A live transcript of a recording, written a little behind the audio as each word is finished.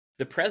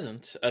the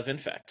present of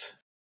INFECT.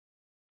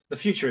 The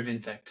future of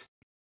INFECT.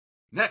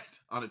 Next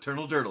on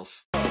Eternal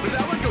Durdles. Hey,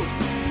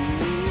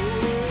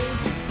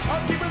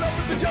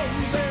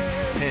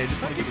 I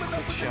just want to give a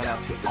quick shout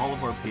out to all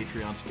of our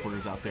Patreon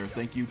supporters out there.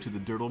 Thank you to the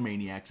Durdle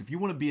Maniacs. If you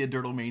want to be a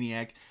Durdle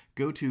Maniac,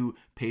 go to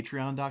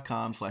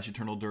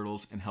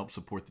patreon.com/eternaldurdles and help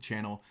support the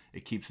channel.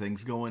 It keeps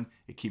things going.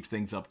 It keeps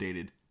things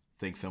updated.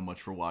 Thanks so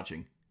much for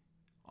watching.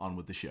 On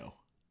with the show.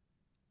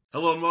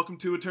 Hello and welcome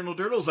to Eternal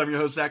Durdles. I'm your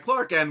host, Zach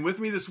Clark, and with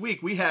me this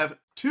week we have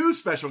two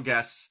special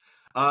guests.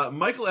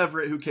 Michael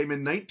Everett, who came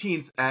in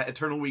 19th at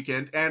Eternal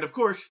Weekend, and of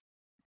course,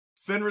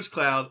 Fenris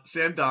Cloud,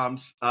 Sam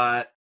Doms,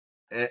 the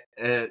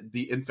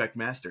INFECT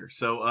Master.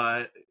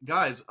 So,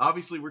 guys,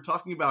 obviously we're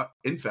talking about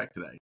INFECT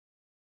today.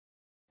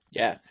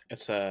 Yeah,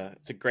 it's a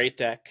great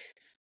deck.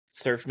 It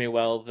served me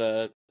well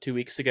the 2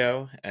 weeks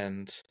ago,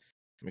 and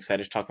I'm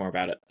excited to talk more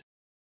about it.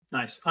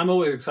 Nice. I'm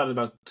always excited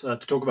about to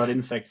talk about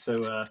INFECT.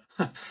 So,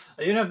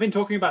 I've been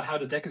talking about how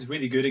the deck is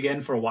really good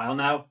again for a while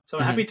now. So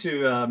I'm happy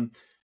to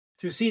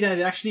see that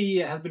it actually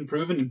has been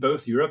proven in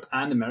both Europe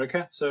and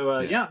America. So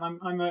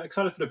I'm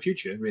excited for the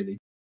future, really.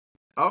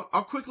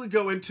 I'll quickly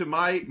go into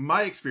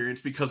my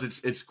experience because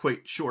it's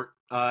quite short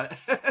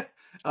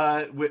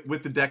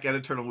with the deck at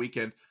Eternal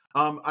Weekend.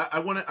 I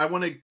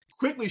want to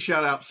quickly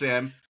shout out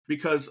Sam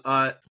because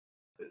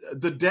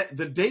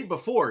the day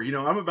before,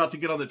 I'm about to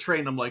get on the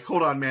train. I'm like,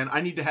 hold on, man,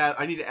 I need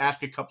to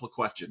ask a couple of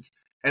questions,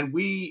 and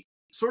we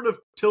sort of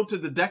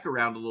tilted the deck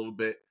around a little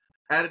bit,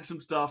 added some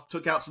stuff,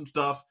 took out some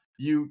stuff.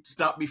 You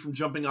stopped me from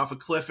jumping off a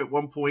cliff at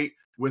one point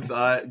with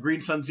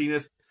Green Sun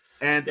Zenith.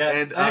 And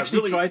I actually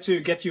really tried to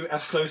get you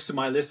as close to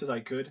my list as I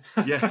could.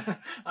 Yeah,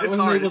 I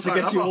wasn't able to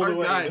get you all the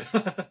way.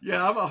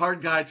 Yeah, I'm a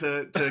hard guy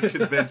to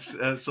convince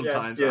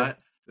sometimes. Yeah.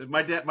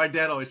 My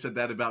dad always said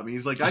that about me.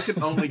 He's like, I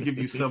can only give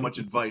you so much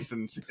advice,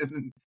 and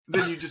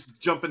then you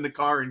just jump in the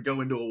car and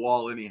go into a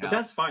wall anyhow. But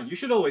that's fine. You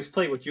should always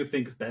play what you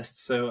think is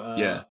best. So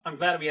I'm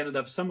glad we ended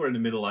up somewhere in the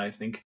middle, I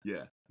think.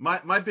 Yeah.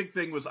 My big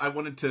thing was I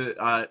wanted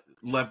to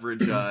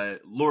leverage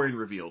Lorien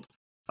Revealed.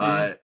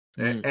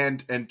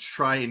 And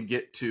try and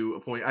get to a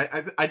point.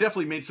 I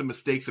definitely made some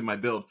mistakes in my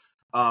build,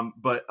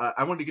 but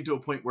I wanted to get to a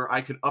point where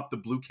I could up the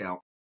blue count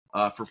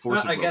for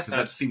Force of Will, because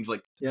that seems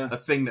like a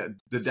thing that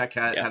the deck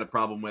had a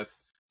problem with.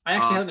 I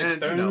actually had an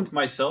experiment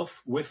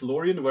myself with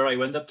Lorien where I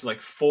went up to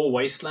like 4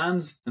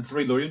 Wastelands and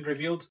 3 Lorien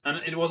Revealed,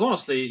 and it was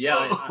honestly,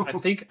 I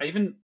think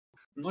I'm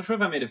not sure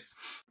if I made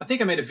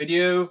a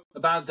video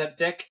about that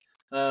deck,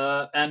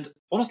 and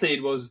honestly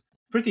it was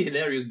pretty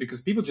hilarious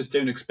because people just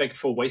don't expect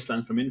 4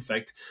 Wastelands from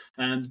INFECT,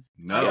 and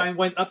I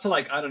went up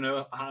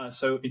to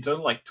so in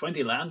total like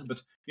 20 lands,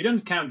 but you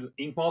don't count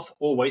Inkmoth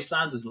or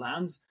Wastelands as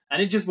lands, and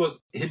it just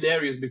was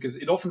hilarious because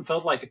it often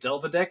felt like a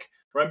Delver deck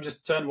where I'm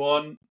just turn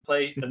 1,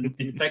 play an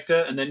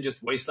Infector, and then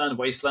just Wasteland,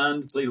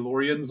 play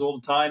Loriens all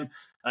the time.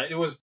 It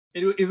was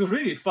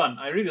really fun.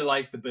 I really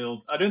liked the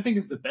build. I don't think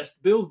it's the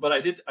best build, but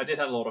I did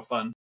have a lot of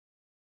fun.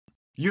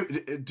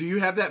 Do you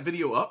have that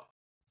video up?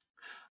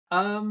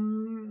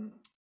 I'm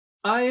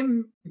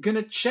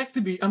gonna check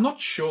I'm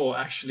not sure,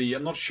 actually.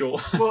 I'm not sure.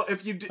 Well,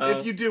 if you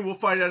do, we'll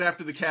find out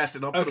after the cast,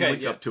 and I'll put a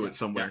link up to it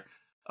somewhere.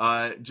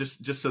 Yeah.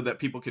 Just so that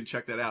people can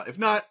check that out. If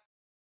not,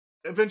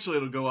 eventually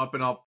it'll go up,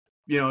 and I'll,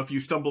 if you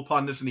stumble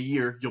upon this in a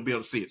year, you'll be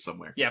able to see it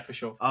somewhere. Yeah, for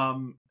sure.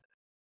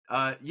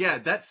 That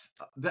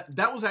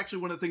was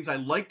actually one of the things I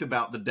liked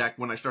about the deck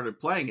when I started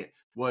playing it,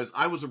 was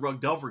I was a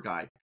Rug Delver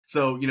guy.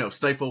 So,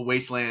 Stifle,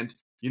 Wasteland,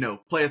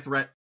 play a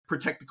threat,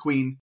 protect the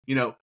queen,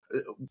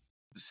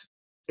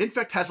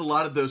 INFECT has a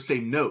lot of those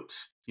same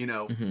notes,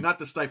 not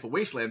the Stifle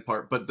Wasteland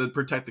part, but the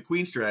protect the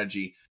queen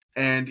strategy,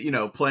 and,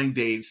 playing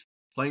Daze,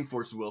 playing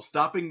Force of Will,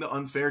 stopping the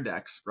unfair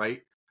decks,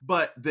 right?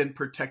 But then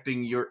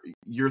protecting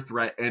your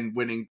threat and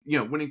winning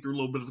through a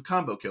little bit of a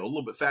combo kill, a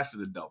little bit faster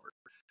than Delver.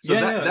 So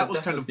that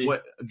was kind of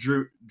what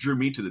drew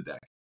me to the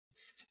deck.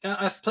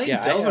 I've played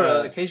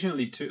Delver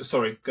occasionally too.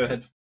 Sorry, go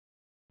ahead.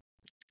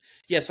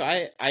 Yeah, so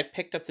I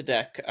picked up the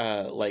deck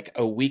like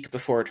a week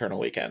before Eternal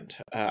Weekend.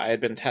 I had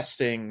been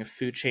testing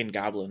Food Chain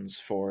Goblins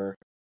for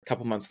a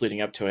couple months leading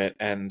up to it,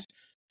 and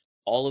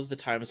all of the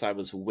times I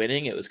was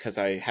winning, it was because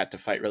I had to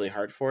fight really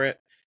hard for it,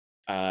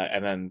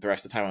 and then the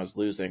rest of the time I was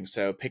losing.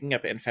 So picking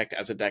up INFECT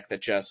as a deck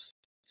that just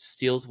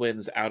steals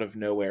wins out of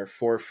nowhere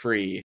for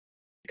free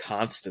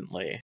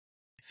constantly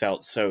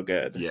felt so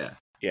good.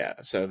 Yeah.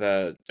 So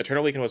the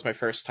Eternal Weekend was my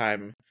first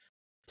time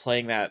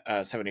playing that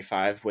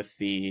 75 with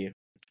the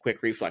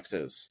quick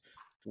reflexes,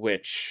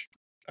 which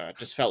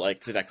just felt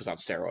like the deck was on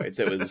steroids.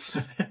 It was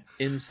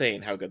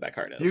insane how good that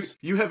card is.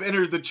 You have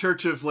entered the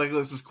church of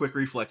Legolas's quick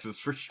reflexes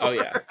for sure. Oh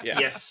yeah.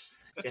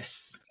 Yes.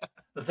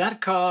 That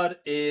card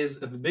is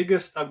the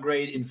biggest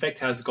upgrade INFECT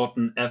has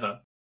gotten ever.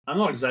 I'm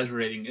not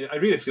exaggerating.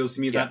 It really feels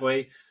to me that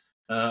way.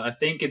 I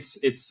think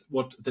it's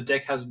what the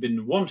deck has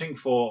been wanting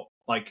for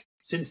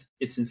since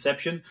its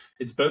inception.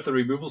 It's both a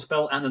removal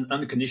spell and an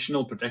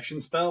unconditional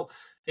protection spell.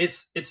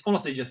 It's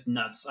honestly just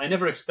nuts. I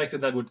never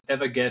expected that would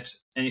ever get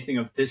anything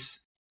of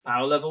this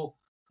power level.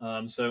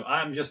 So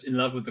I'm just in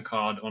love with the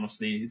card,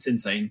 honestly. It's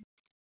insane.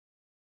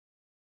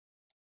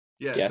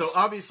 Yeah, Yes. so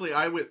obviously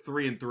I went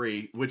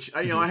 3-3, which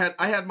you know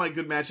I had my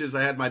good matches,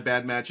 I had my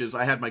bad matches,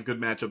 I had my good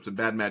matchups and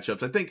bad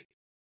matchups. I think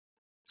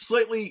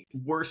slightly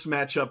worse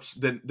matchups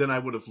than I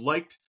would have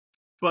liked,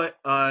 but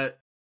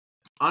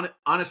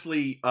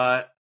honestly,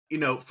 you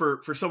know,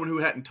 for someone who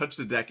hadn't touched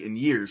the deck in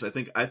years, I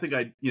think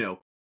I you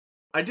know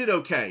I did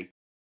okay.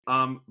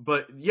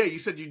 But yeah, you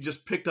said you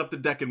just picked up the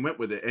deck and went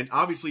with it, and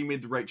obviously you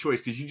made the right choice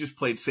because you just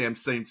played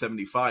Sam's same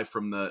 75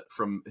 from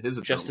his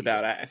Eternal Just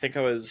about. Weekend. I think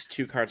I was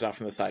 2 cards off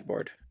from the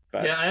sideboard.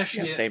 But Yeah, I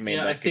actually, same main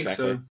I deck, think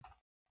exactly. so.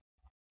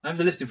 I have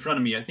the list in front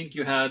of me. I think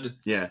you had.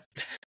 Yeah.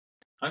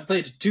 I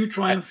played 2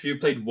 Triumph. You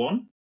played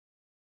 1.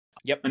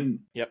 Yep. And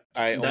Yep.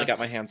 I only got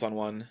my hands on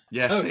 1.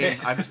 Yeah, Okay.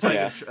 same. I was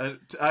playing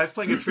I was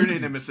playing a Trinity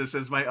Nemesis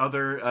as my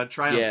other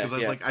Triumph because I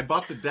was like, I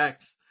bought the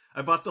decks.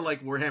 I bought the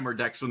like Warhammer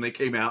decks when they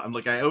came out. I'm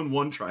like, I own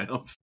 1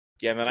 Triumph.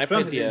 Yeah, and then I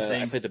played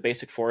the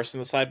basic forest in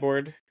the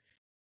sideboard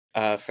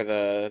for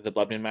the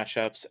Blood Moon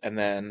matchups, and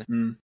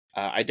then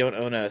I don't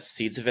own a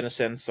Seeds of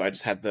Innocence, so I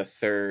just had the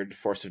 3rd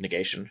Force of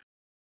Negation.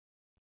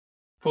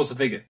 Force of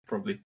Vigor,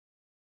 probably.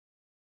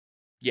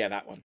 Yeah,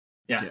 that one.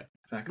 Yeah.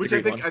 Exactly. Which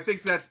I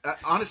think that's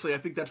honestly, I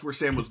think that's where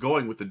Sam was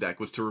going with the deck,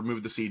 was to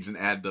remove the seeds and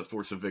add the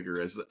Force of Vigor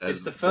as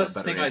it's the first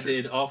thing answer. I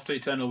did after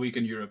Eternal Week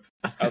in Europe.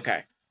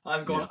 Okay.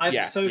 I'm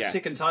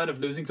sick and tired of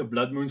losing to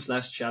Blood Moon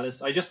 /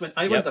 Chalice.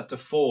 I went up to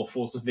 4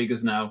 Force of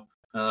Vigors now.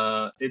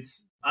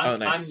 Nice.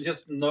 I'm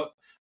just not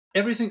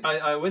everything.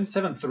 I went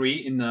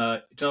 7-3 in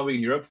Eternal Week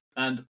in Europe,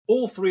 and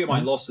all 3 of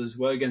my losses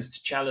were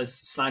against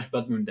Chalice /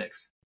 Blood Moon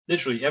decks.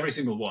 Literally every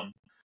single one.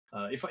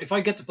 If I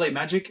get to play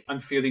Magic,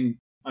 I'm feeling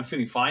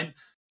fine.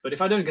 But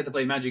if I don't get to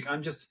play Magic,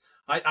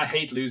 I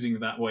hate losing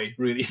that way,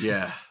 really.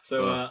 Yeah.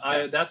 So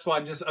that's why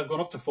I've gone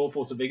up to 4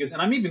 Force of Vigors,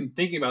 and I'm even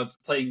thinking about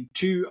playing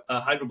 2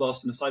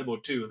 Hydroblast in the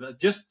sideboard too,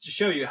 just to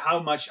show you how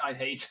much I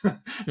hate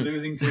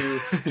losing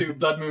to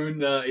Blood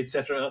Moon,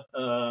 etc.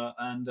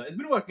 And it's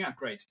been working out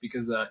great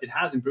because it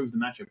has improved the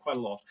matchup quite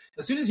a lot.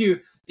 As soon as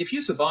if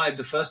you survive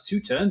the first 2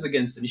 turns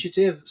against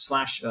Initiative /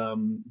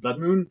 Blood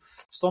Moon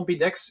Stompy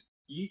decks,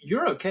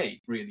 you're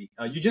okay, really.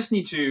 You just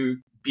need to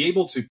be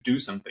able to do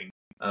something.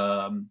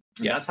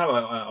 That's how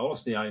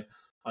honestly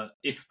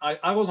if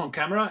I was on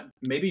camera,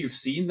 maybe you've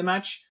seen the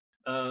match.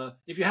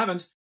 If you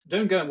haven't,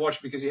 don't go and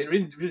watch because you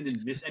really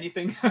didn't miss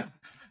anything.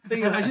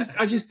 Thing is,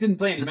 I just didn't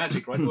play any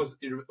Magic. Right, it was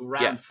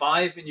round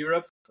 5 in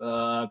Europe,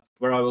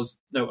 where I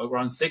was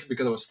around 6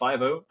 because I was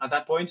 5-0 at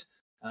that point,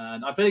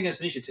 and I played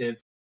against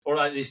Initiative, or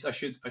at least I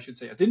should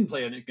say I didn't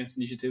play against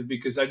Initiative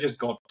because I just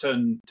got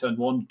turn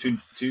 1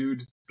 2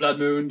 Blood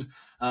Moon,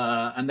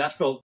 and that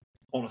felt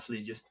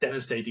honestly just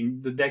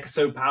devastating. The deck is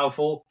so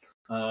powerful.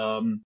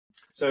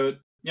 So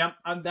yeah,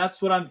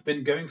 that's what I've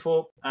been going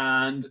for,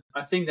 and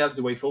I think that's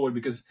the way forward,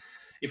 because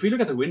if we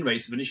look at the win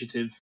rates of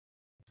Initiative,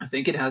 I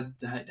think it has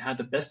had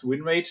the best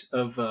win rate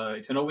of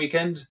Eternal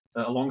Weekend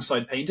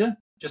alongside Painter,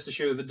 just to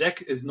show the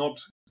deck is not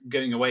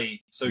going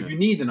away. So you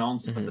need an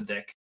answer for the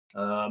deck.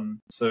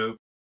 So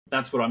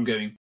that's what I'm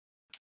going.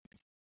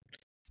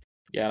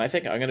 Yeah, and I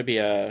think I'm going to be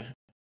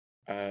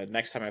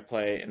next time I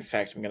play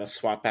INFECT, I'm going to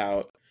swap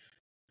out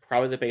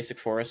probably the basic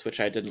forest,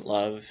 which I didn't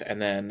love,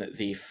 and then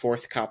the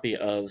 4th copy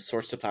of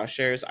Swords to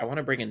Plowshares. I want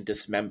to bring in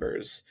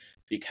Dismembers,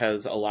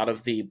 because a lot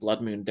of the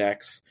Blood Moon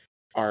decks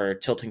are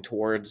tilting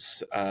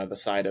towards the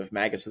side of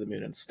Magus of the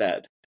Moon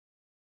instead.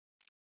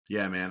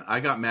 Yeah, man. I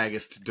got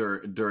Magus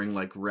during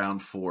like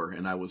round 4,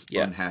 and I was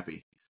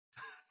unhappy.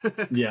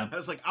 Yeah. I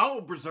was like, I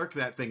will berserk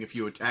that thing if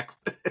you attack.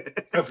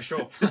 Oh, for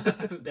sure.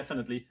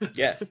 Definitely.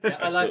 Yeah,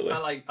 I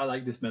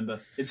like Dismember.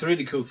 It's a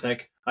really cool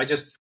tech. I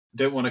just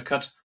don't want to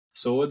cut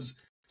swords.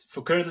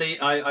 For currently,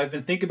 I've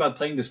been thinking about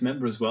playing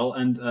Dismember as well,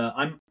 and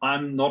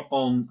I'm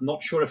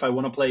not sure if I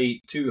want to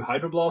play 2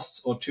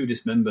 Hydroblasts or 2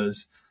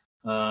 Dismembers.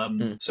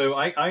 So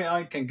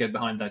I can get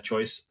behind that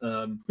choice.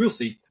 We'll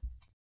see.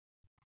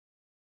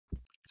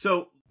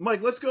 So,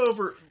 Mike, let's go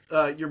over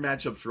your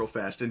matchups real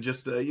fast, and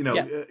just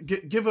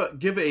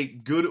give a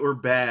good or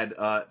bad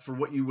for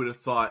what you would have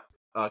thought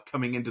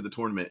coming into the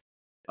tournament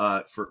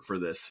for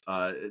this.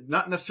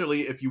 Not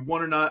necessarily if you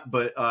won or not,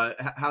 but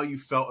how you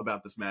felt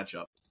about this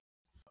matchup.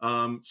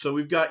 So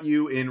we've got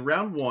you in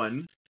round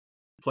 1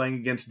 playing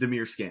against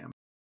Demir Scam.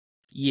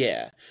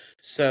 Yeah.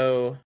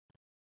 So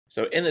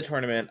in the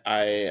tournament,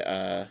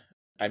 I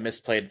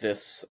misplayed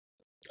this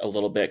a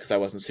little bit because I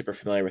wasn't super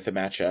familiar with the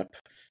matchup,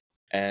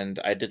 and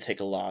I did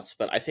take a loss.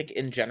 But I think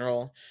in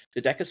general,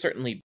 the deck is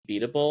certainly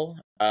beatable.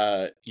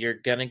 You're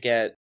gonna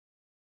get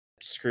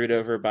screwed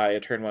over by a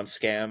turn 1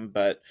 Scam,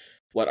 but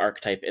what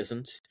archetype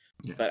isn't?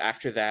 Yeah. But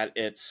after that,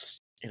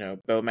 it's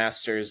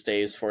Bowmasters,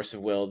 Days, Force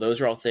of Will.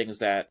 Those are all things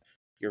that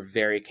you're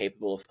very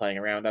capable of playing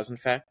around as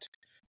INFECT.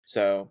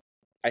 So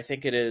I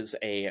think it is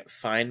a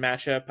fine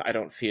matchup. I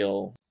don't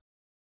feel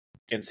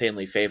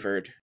insanely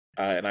favored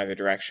in either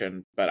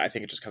direction, but I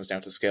think it just comes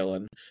down to skill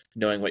and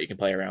knowing what you can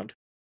play around.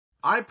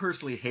 I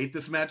personally hate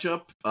this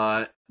matchup,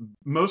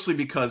 mostly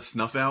because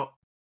Snuff Out,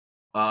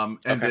 and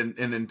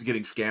then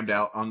getting scammed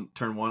out on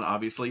turn 1,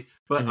 obviously.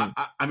 But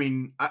I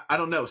mean, I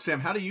don't know, Sam.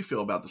 How do you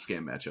feel about the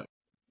Scam matchup?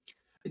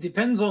 It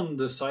depends on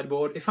the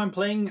sideboard. If I'm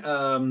playing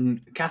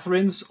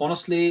Catherines,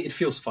 honestly, it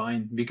feels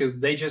fine because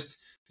they just,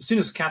 as soon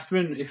as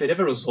Catherine, if it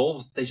ever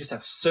resolves, they just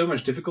have so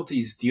much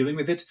difficulties dealing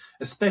with it,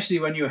 especially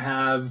when you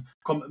have,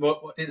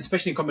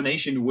 especially in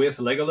combination with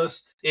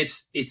Legolas.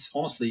 It's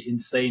honestly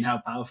insane how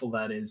powerful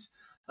that is.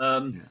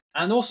 And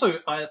also,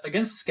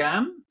 against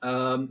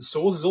Scam,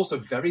 Swords is also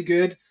very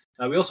good.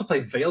 We also play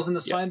Veils in the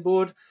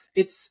sideboard.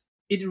 It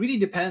really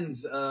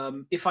depends.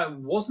 If I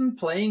wasn't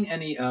playing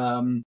any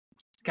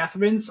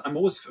Catherines, I'm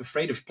always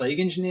afraid of Plague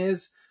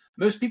Engineers.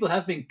 Most people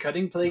have been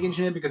cutting Plague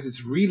Engineer because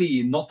it's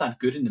really not that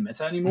good in the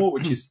meta anymore,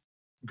 which is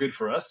good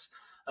for us.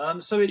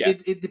 So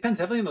it depends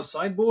heavily on the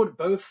sideboard,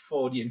 both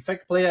for the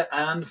Infect player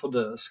and for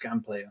the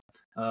Scam player.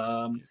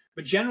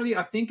 But generally,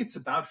 I think it's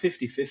about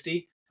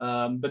 50-50.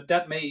 But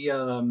that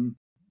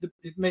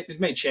it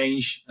may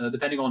change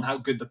depending on how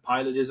good the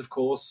pilot is, of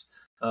course.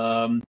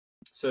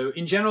 So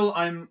in general,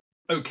 I'm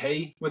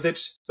okay with it,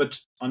 but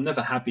I'm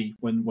never happy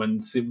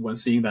when seeing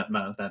that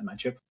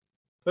matchup.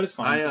 But it's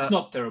fine. It's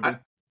not terrible.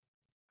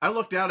 I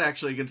looked out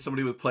actually against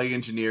somebody with Plague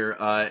Engineer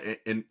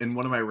in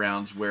one of my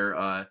rounds where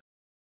I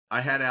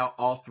had out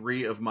all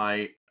three of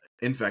my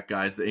Infect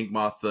guys, the Ink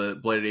Moth, the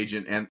Bladed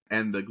Agent,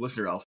 and the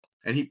Glistener Elf,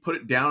 and he put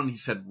it down and he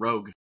said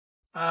Rogue.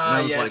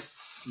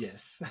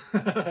 Yes.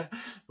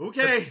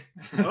 Okay.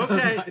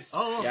 Nice.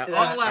 All out.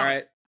 All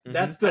right.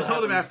 That still I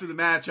told him happens. after the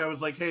match, I was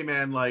like, "Hey,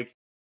 man, like,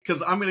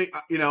 because I'm gonna,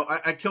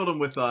 I killed him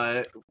with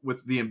the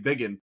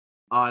Embiggen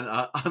on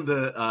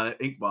the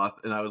Ink Moth,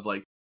 and I was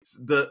like,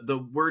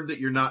 the word that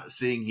you're not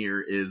seeing here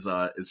is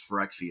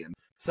Phyrexian."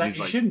 Zach,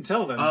 you shouldn't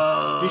tell them.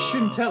 You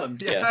shouldn't tell them.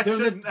 Yeah,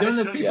 Don't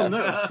let people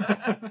know.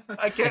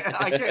 I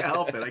can't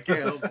help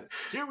it.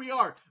 Here we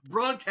are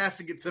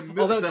broadcasting it to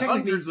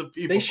hundreds of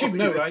people. They should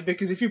know, right?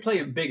 Because if you play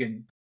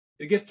Embiggen,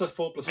 it gets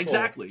 +4/+4.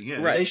 Exactly.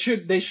 Yeah. Right.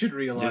 They should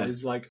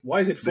realize like,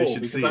 why is it 4?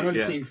 Because I'm only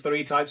seeing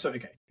 3 types. So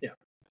okay. Yeah.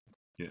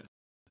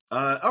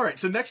 All right.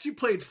 So next you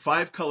played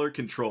 5-color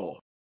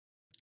Control.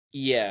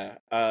 Yeah.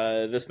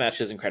 This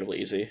match is incredibly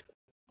easy.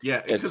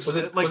 Yeah, because was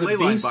it Leyline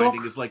Beanstalk?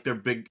 Binding is like their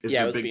big thing,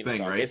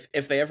 Beanstalk. right?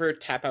 If they ever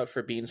tap out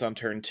for beans on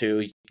turn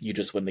 2, you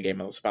just win the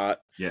game on the spot.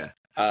 Yeah.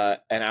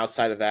 And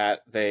outside of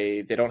that,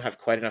 they don't have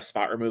quite enough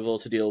spot removal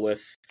to deal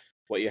with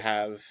what you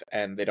have,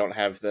 and they don't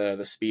have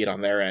the speed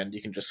on their end.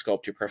 You can just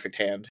sculpt your perfect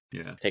hand.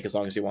 Yeah. Take as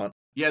long as you want.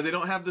 Yeah, they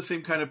don't have the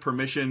same kind of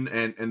permission,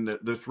 and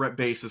the threat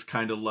base is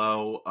kind of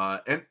low.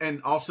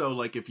 And also,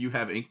 like, if you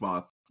have Ink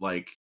Moth,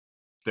 like,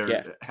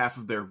 half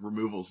of their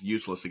removal's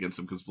useless against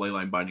them because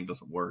Leyline Binding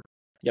doesn't work.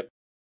 Yep.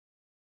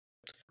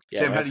 Yeah,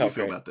 Sam, how do you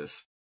feel about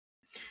this?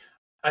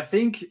 I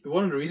think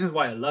one of the reasons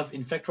why I love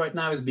Infect right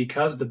now is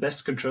because the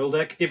best control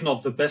deck, if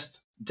not the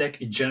best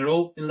deck in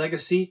general in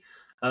Legacy,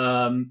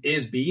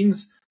 is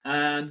Beans.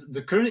 And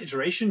the current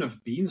iteration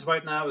of Beans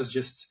right now is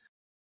just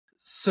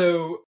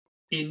so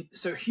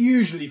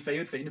hugely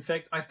favored for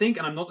Infect. I think,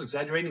 and I'm not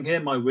exaggerating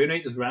here, my win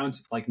rate is around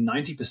like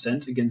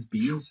 90% against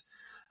Beans.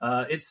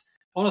 It's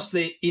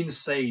honestly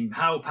insane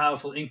how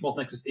powerful Inkmoth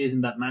Nexus is in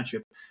that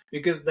matchup,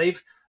 because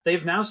they've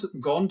now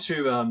gone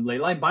to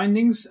Leyline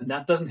Bindings, and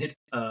that doesn't hit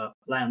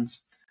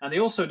lands. And they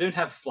also don't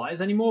have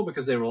flyers anymore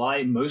because they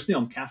rely mostly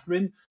on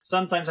Catherine.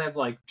 Sometimes I have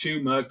like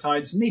 2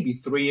 Murktides, maybe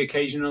 3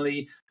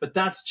 occasionally, but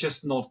that's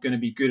just not going to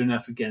be good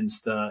enough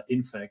against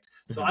Infect.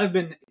 So I've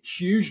been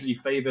hugely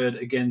favored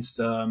against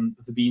the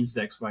Beans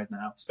decks right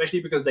now,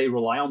 especially because they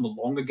rely on the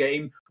longer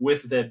game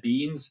with their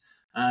Beans.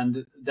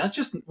 And that's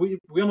just, we're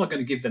not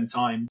going to give them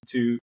time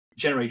to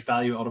generate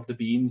value out of the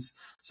Beans.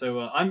 So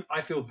I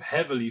feel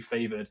heavily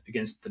favored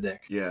against the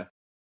deck.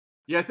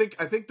 Yeah, I think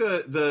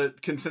the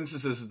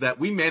consensus is that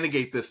we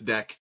managate this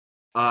deck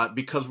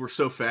because we're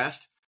so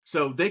fast.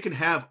 So they can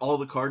have all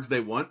the cards they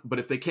want, but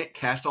if they can't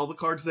cast all the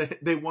cards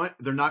they want,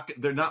 they're not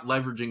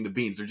leveraging the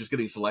Beans. They're just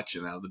getting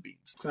selection out of the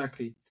Beans.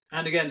 Exactly.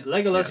 And again,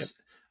 Legolas,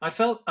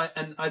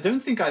 I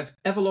don't think I've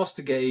ever lost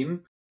a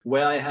game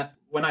when I had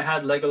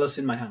Legolas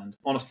in my hand.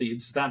 Honestly,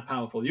 it's that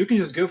powerful. You can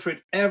just go for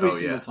it every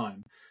single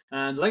time.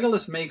 And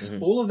Legolas makes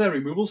all of their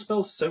removal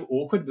spells so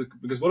awkward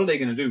because what are they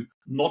going to do?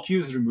 Not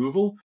use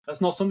removal?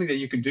 That's not something that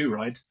you can do,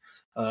 right?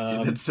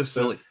 That's so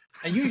silly.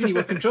 And usually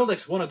what control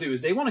decks want to do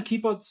is they want to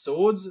keep out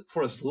swords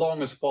for as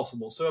long as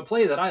possible. So a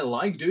play that I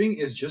like doing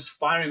is just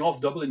firing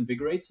off double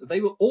invigorates. They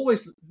will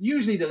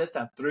usually they let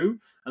that through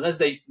unless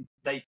they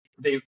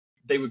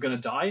were going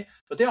to die,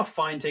 but they are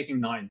fine taking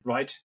 9,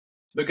 right?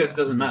 Because it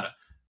doesn't matter.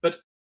 But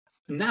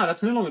now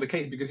that's no longer the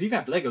case because if you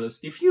have Legolas,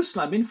 if you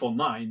slam in for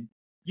 9,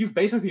 you've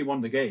basically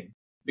won the game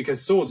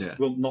because swords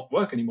will not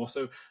work anymore.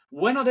 So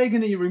when are they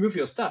going to remove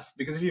your stuff?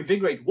 Because if you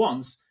invigorate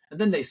once and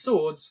then they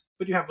swords,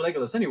 but you have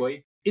Legolas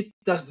anyway, it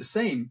does the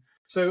same.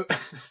 So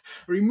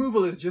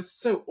removal is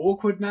just so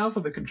awkward now for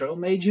the control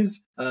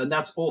mages. And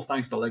that's all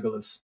thanks to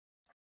Legolas.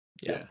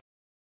 Yeah.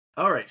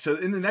 All right. So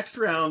in the next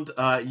round,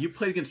 you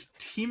played against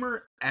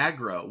Temur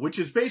Aggro, which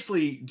is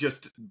basically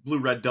just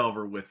Blue-Red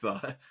Delver with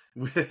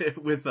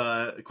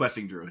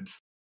questing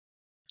druids.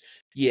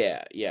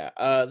 Yeah.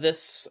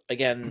 This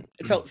again,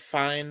 it felt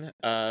fine.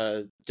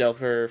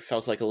 Delver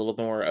felt like a little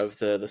more of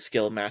the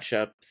skill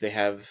matchup. They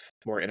have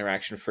more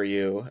interaction for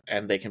you,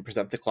 and they can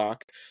present the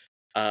clock.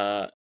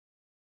 Uh,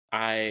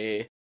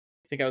 I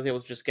think I was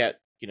able to just get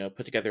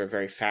put together a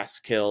very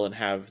fast kill and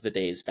have the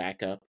day's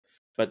backup.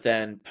 But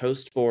then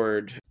post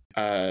board,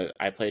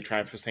 I played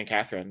Triumph for St.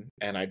 Catherine,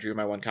 and I drew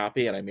my one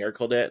copy, and I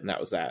miracled it, and that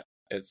was that.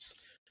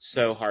 It's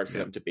so hard for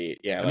them to beat.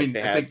 Yeah, I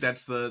think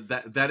that's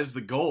that is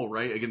the goal,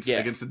 right? Against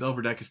the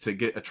Delver deck is to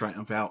get a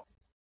Triumph out.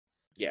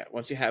 Yeah,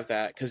 once you have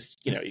that, because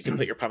you can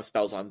put your pump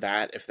spells on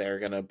that if they're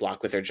gonna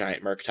block with their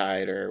giant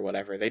Murktide or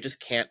whatever. They just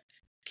can't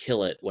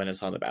kill it when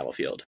it's on the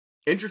battlefield.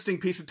 Interesting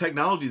piece of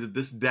technology that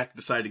this deck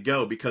decided to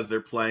go because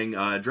they're playing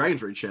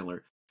Dragon's Rage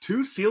Chandler.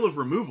 2 Seal of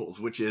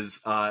Removals, which is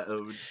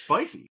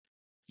spicy.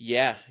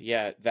 Yeah,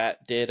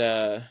 that did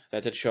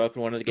show up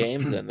in one of the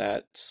games, and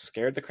that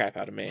scared the crap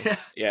out of me.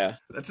 Yeah.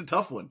 That's a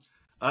tough one.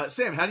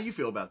 Sam, how do you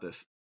feel about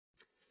this?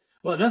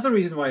 Well, another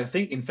reason why I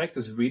think INFECT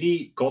has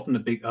really gotten a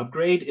big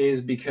upgrade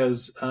is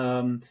because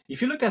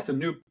if you look at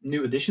the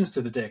new additions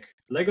to the deck,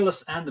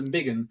 Legolas and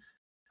Embiggen,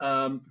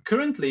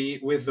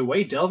 currently with the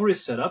way Delver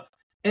is set up,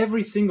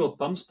 every single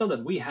pump spell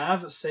that we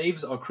have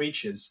saves our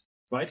creatures,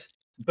 right?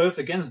 Both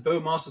against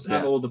Bowmasters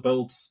and all the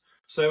bolts.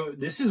 So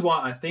this is why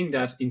I think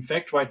that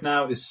INFECT right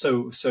now is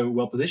so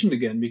well positioned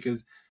again,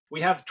 because we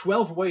have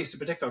 12 ways to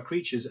protect our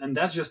creatures, and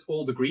that's just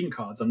all the green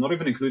cards. I'm not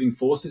even including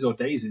forces or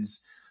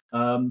daisies.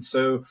 In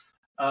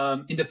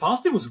the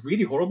past it was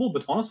really horrible,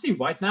 but honestly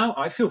right now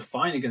I feel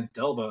fine against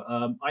Delver.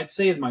 I'd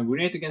say that my win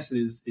rate against it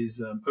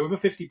is over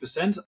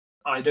 50%.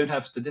 I don't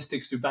have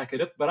statistics to back it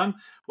up, but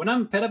when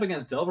I'm paired up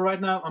against Delver right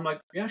now, I'm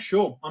like, yeah,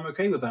 sure, I'm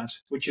okay with that,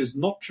 which is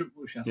not true,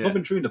 which has not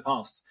been true in the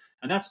past,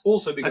 and that's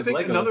also because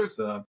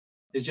Legolas.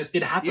 It's just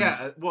it happens.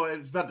 Yeah, well, I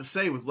was about to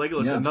say with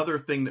Legolas, another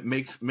thing that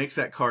makes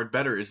that card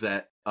better is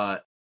that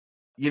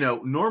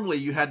normally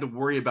you had to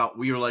worry about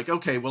we were like,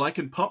 okay, well, I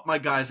can pump my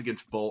guys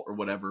against Bolt or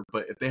whatever,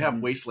 but if they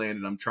have Wasteland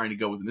and I'm trying to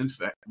go with an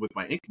Infect with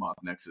my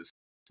Inkmoth Nexus,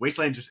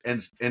 Wasteland just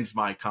ends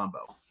my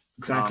combo.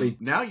 Exactly.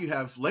 Now you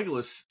have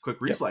Legolas quick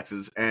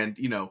reflexes, and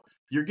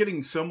you're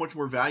getting so much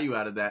more value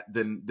out of that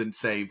than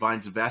say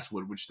Vines of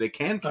Vastwood, which they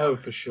can counter. Oh,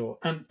 for sure.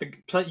 And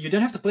you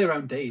don't have to play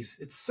around days.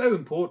 It's so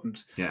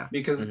important. Yeah.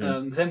 Because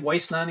them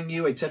wastelanding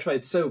you, etc.,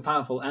 it's so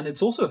powerful, and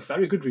it's also a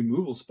very good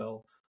removal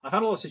spell. I've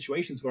had a lot of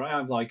situations where I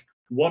have like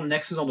one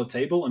Nexus on the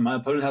table, and my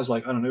opponent has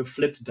like, I don't know,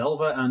 flipped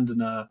Delver and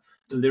an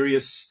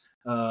Delirious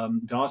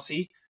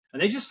Darcy, and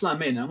they just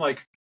slam in. I'm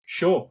like,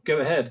 sure, go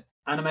ahead.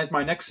 Animate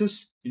my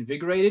Nexus,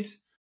 invigorate it.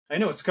 I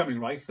know it's coming,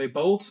 right? They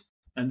bolt,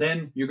 and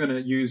then you're going to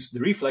use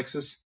the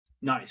reflexes.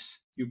 Nice.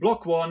 You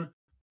block one,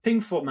 ping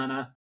for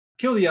mana,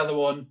 kill the other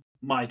one,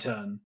 my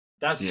turn.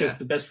 That's just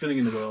the best feeling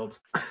in the world.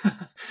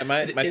 And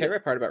my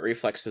favorite part about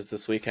reflexes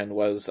this weekend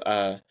was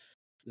the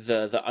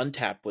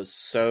untap was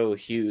so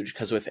huge,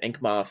 because with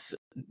Inkmoth,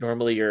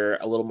 normally you're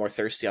a little more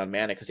thirsty on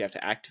mana because you have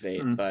to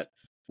activate, but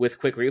with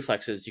quick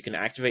reflexes, you can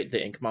activate the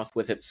Inkmoth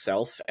with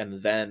itself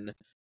and then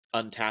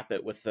untap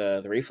it with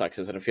the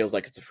reflexes, and it feels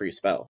like it's a free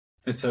spell.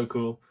 It's so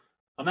cool.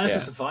 I managed to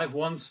survive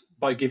once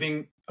by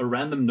giving a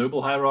random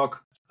Noble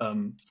Hierarch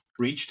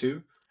reach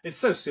too. It's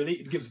so silly.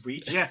 It gives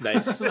reach. Yeah,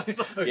 nice.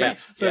 Okay.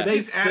 So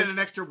they've added an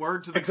extra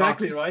word to the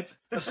copy. Right.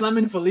 A slam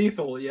in for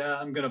lethal. Yeah,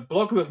 I'm gonna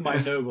block with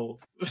my Noble,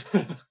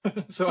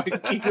 so I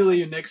can kill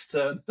you next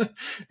turn.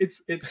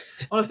 It's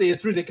honestly,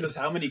 it's ridiculous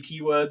how many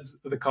keywords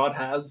the card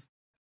has.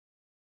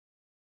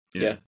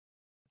 Yeah.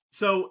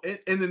 So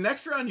in the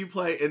next round you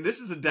play, and this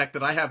is a deck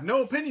that I have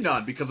no opinion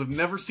on because I've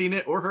never seen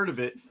it or heard of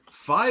it.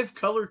 5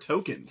 color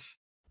tokens.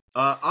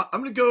 I'm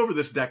going to go over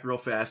this deck real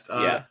fast.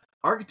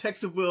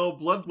 Architects of Will,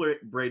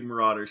 Bloodbraid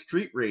Marauders,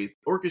 Street Wraith,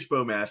 Orcish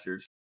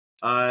Bowmasters,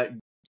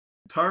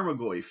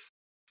 Tarmogoyf,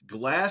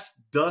 Glass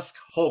Dusk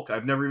Hulk.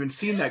 I've never even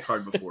seen that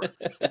card before.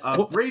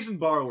 Brazen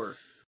Borrower,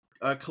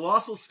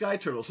 Colossal Sky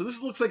Turtle. So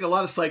this looks like a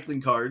lot of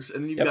cycling cards.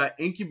 And then you've got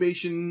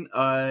Incubation,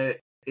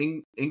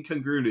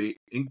 Incongruity,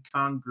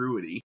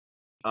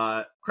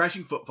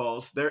 Crashing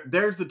Footfalls.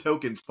 There's the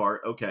tokens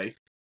part. Okay.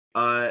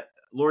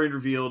 Lorien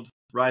Revealed,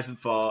 Rise and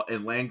Fall,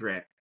 and Land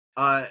Grant.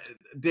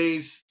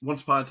 Days,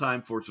 Once Upon a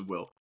Time, Force of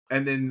Will,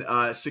 and then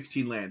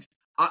 16 lands.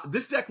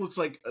 This deck looks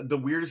like the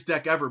weirdest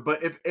deck ever,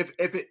 but if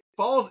it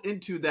falls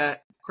into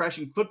that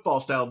Crashing Footfall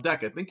style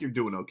deck, I think you're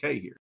doing okay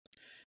here.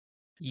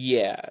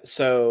 Yeah,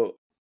 so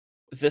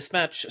this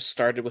match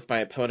started with my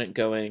opponent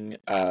going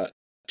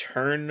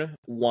turn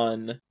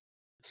 1,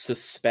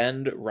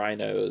 suspend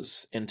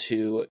Rhinos,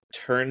 into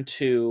turn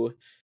 2,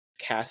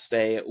 cast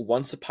a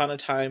Once Upon a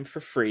Time for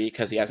free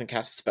because he hasn't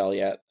cast a spell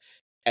yet,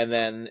 and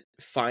then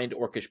find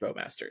Orcish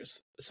Bowmasters.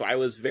 So I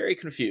was very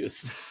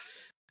confused.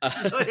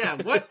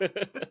 What?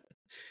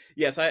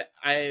 Yes,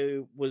 I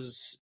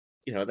was,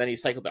 then he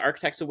cycled the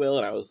Architects of Will,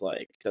 and I was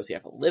like, does he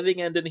have a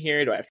living end in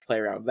here? Do I have to play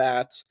around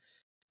that?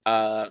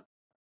 And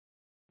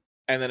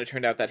then it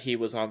turned out that he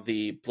was on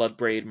the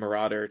Bloodbraid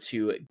Marauder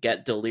to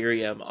get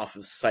Delirium off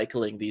of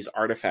cycling these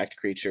artifact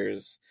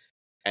creatures,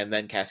 and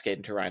then cascade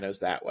into Rhinos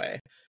that way.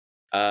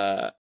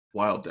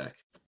 Wild deck.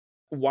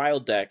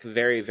 wild deck,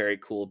 very, very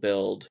cool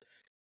build.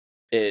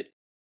 It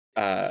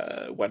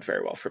went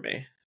very well for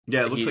me.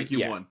 Yeah, it looks like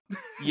you won.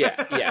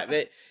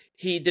 Yeah.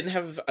 He didn't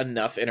have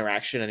enough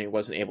interaction, and he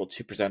wasn't able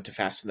to present a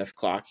fast enough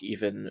clock,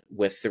 even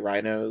with the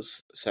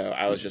rhinos. So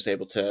I was just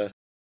able to,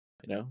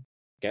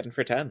 get in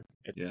for 10.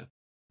 Yeah.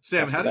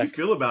 Sam, how do you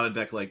feel about a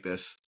deck like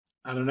this?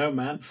 I don't know,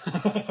 man.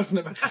 I've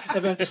never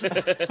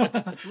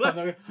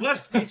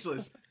left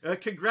speechless.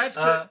 Congrats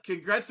to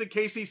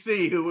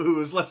KCC who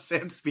was left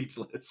Sam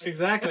speechless.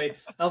 Exactly.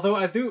 Although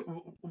I do,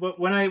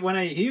 when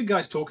I hear you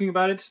guys talking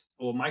about it,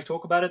 or Mike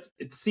talk about it,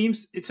 it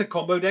seems it's a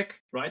combo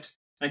deck, right?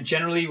 And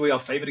generally we are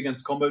favored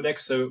against combo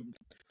decks. So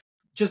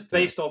just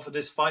based off of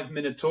this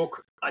 5-minute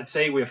talk, I'd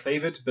say we are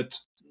favored. But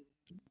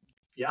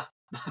yeah.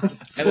 And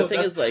the thing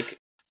is, like,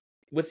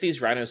 with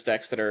these Rhinos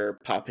decks that are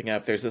popping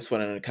up, there's this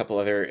one and a couple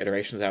other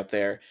iterations out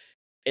there.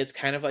 It's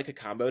kind of like a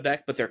combo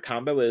deck, but their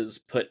combo is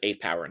put 8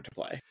 power into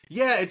play.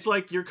 Yeah, it's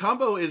like your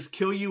combo is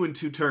kill you in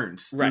 2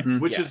 turns. Right. Mm-hmm.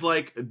 Which is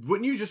like,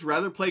 wouldn't you just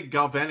rather play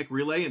Galvanic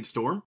Relay and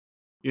Storm?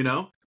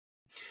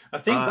 I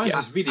think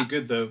Rhinos is really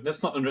good, though.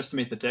 Let's not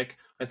underestimate the deck.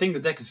 I think the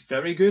deck is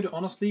very good,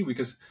 honestly,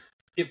 because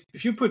if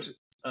you put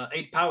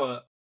 8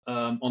 power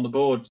on the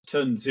board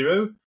turn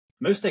 0,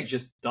 most decks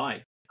just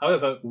die.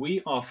 However,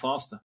 we are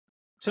faster.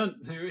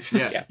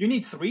 You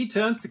need 3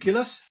 turns to kill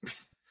us?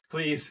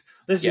 Please.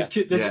 Let's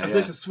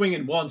just swing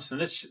in once and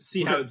let's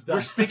see how it's done.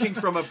 We're speaking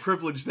from a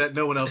privilege that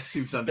no one else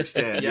seems to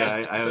understand.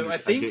 I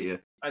get you.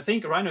 I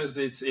think Rhinos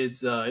it's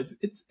going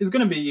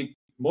to be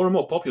more and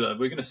more popular.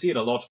 We're going to see it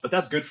a lot, but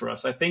that's good for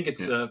us. I think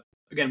it's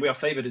again, we are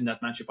favored in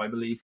that matchup, I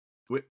believe.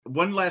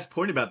 One last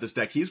point about this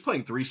deck: he was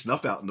playing 3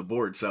 snuff out on the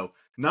board, so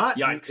not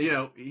Yikes.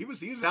 He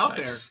was out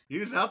there. He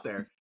was out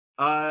there.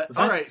 All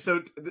right,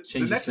 so the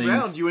next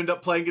round you end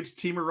up playing against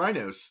Team of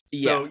Rhinos.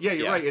 So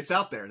you're right. It's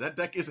out there. That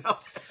deck is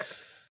out there.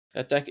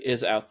 That deck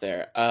is out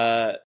there.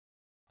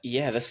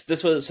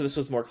 This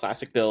was more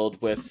classic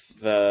build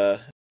with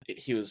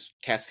he was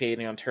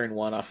cascading on turn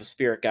 1 off of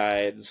Spirit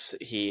Guides.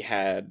 He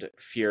had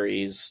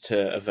Furies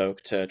to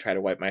evoke to try to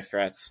wipe my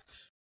threats.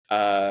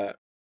 I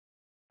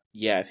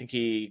think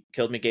he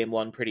killed me game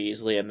 1 pretty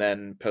easily, and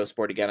then post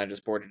board again, I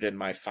just boarded in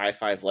my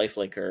 5/5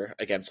 lifelinker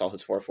against all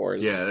his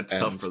 4/4s. Yeah, that's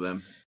tough for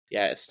them.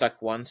 Yeah, it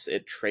stuck once.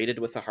 It traded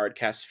with a hard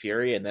cast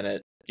Fury, and then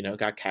it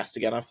got cast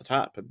again off the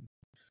top, and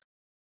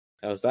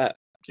that was that.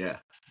 Yeah,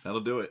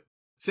 that'll do it.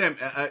 Sam,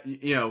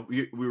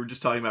 we were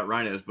just talking about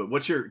Rhinos, but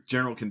what's your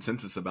general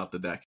consensus about the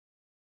deck?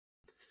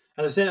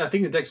 As I said, I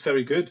think the deck's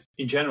very good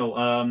in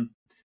general.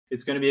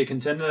 It's going to be a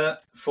contender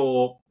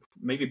for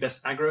maybe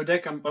best aggro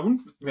deck.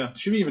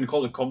 Should we even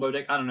call it a combo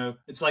deck? I don't know.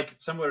 It's like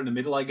somewhere in the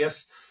middle, I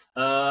guess.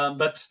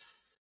 But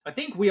I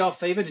think we are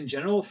favored in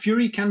general.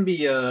 Fury can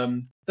be...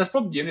 that's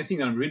probably the only thing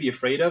that I'm really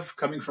afraid of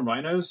coming from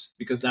Rhinos,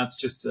 because that's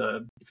just...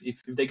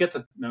 if they get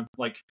to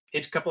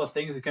hit a couple of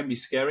things, it can be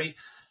scary.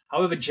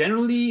 However,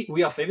 generally,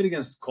 we are favored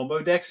against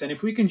combo decks, and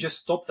if we can just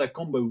stop that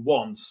combo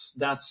once,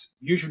 that's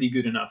usually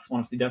good enough.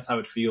 Honestly, that's how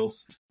it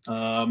feels.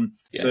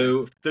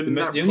 So they're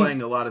not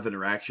playing a lot of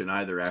interaction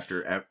either.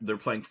 After they're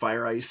playing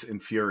Fire Ice and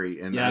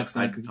Fury, and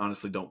exactly. I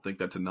honestly don't think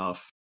that's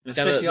enough.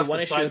 Especially the one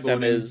issue with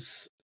them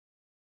is,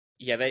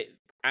 they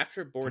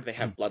after board they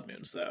have Blood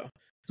Moons though,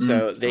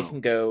 so they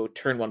can go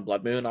turn 1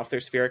 Blood Moon off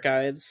their Spirit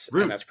Guides,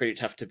 and that's pretty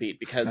tough to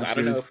beat because I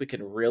don't know if we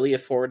can really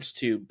afford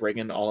to bring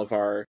in all of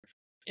our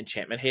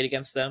enchantment hate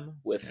against them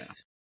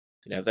with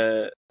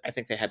I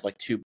think they had like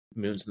 2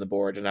 moons in the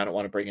board, and I don't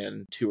want to bring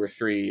in 2 or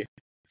 3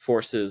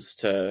 forces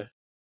to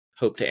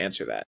hope to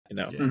answer that.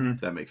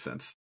 That makes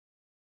sense.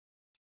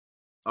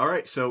 All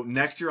right, so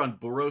next you're on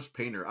Boros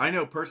Painter. I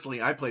know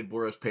personally I played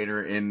Boros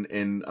Painter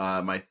in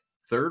my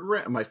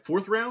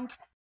 4th round,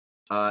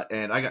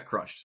 and I got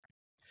crushed.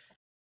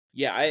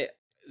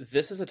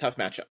 This is a tough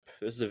matchup.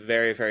 This is a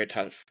very, very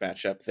tough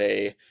matchup.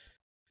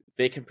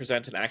 They can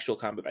present an actual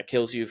combo that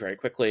kills you very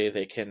quickly.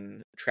 They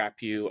can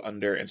trap you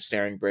under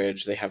Ensnaring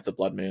Bridge. They have the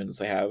Blood Moons.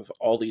 They have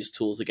all these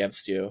tools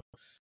against you.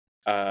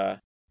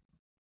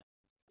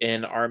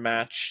 In our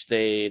match,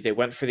 they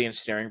went for the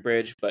Ensnaring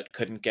Bridge, but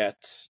couldn't get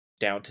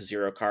down to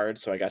 0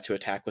 cards, so I got to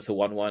attack with a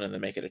 1/1 and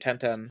then make it a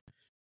 10/10.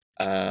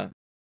 And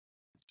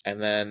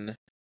then,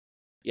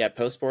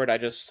 post-board, I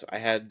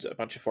had a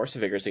bunch of Force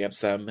of Vigors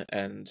against them,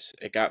 and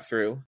it got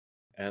through,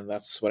 and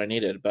that's what I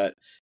needed. But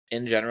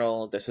in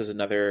general, this is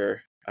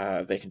another...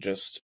 they can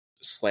just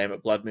slam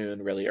at Blood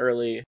Moon really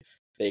early.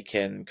 They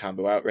can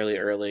combo out really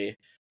early.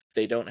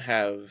 They don't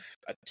have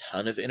a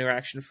ton of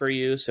interaction for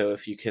you, so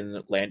if you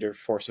can land your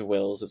Force of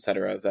Wills,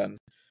 etc., then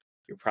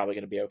you're probably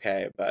going to be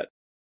okay. But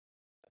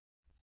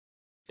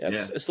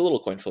it's a little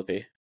coin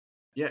flippy.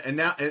 Yeah, and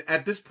now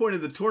at this point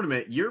of the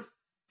tournament, you're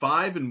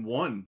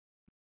 5-1.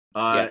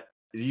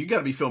 You got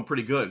to be feeling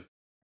pretty good.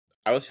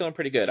 I was feeling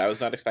pretty good. I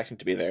was not expecting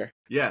to be there.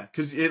 Yeah,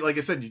 because like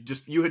I said,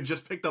 you had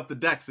just picked up the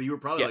deck, so you were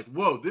probably like,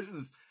 "Whoa,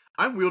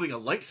 I'm wielding a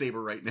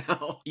lightsaber right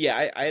now."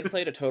 Yeah, I had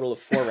played a total of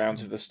 4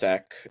 rounds of this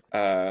deck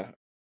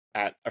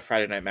at a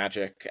Friday Night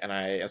Magic, and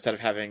I, instead of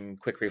having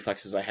quick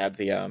reflexes, I had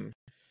the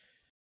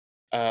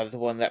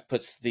one that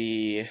puts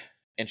the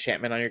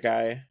enchantment on your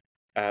guy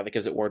that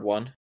gives it ward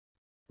 1.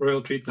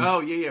 Royal treatment.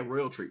 Oh, yeah,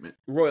 royal treatment.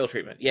 Royal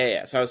treatment.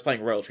 Yeah. So I was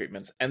playing royal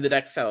treatments, and the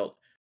deck felt,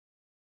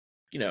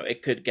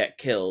 it could get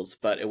kills,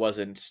 but it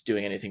wasn't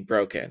doing anything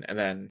broken. And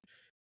then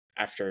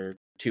after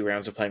 2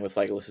 rounds of playing with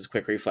Legolas's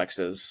quick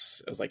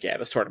reflexes, I was like, yeah,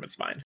 this tournament's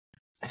mine.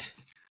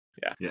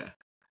 Yeah.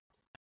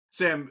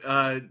 Sam,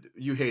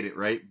 you hate it,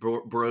 right?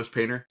 Boros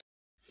Painter?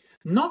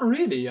 Not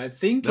really. I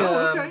think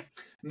okay.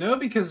 No,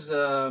 because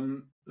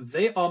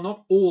they are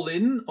not all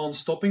in on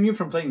stopping you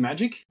from playing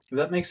Magic. If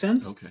that makes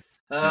sense. Okay.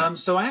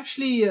 So I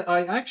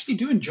actually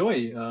do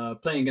enjoy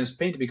playing against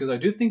Painter because I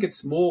do think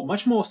it's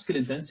much more skill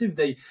intensive.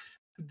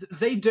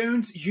 They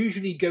don't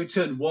usually go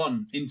turn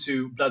 1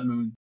 into Blood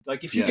Moon.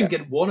 Like if you can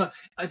get one,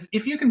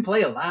 if you can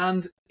play a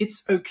land,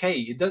 it's okay.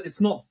 It's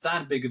not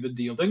that big of a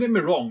deal. Don't get me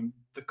wrong.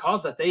 The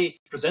cards that they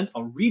present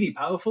are really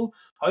powerful.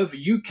 However,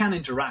 you can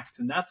interact,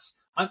 and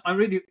I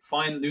really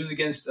find lose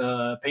against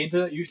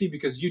Painter usually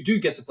because you do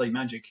get to play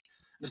Magic,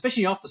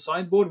 especially after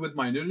sideboard with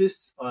my new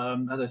list.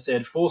 As I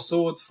said, 4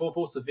 swords, 4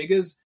 force of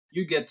vigors.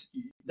 You get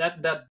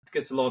that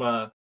gets a lot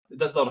of it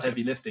does a lot of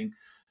heavy lifting.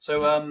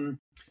 So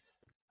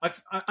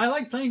I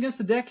like playing against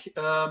the deck.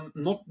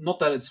 Not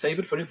that it's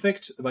favored for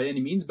INFECT by any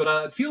means,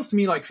 but it feels to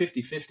me like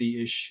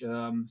 50-50-ish,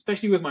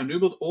 especially with my new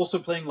build also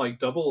playing like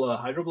double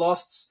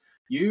Hydroblasts.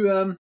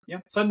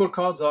 Sideboard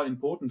cards are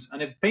important.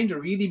 And if Painter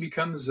really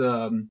becomes,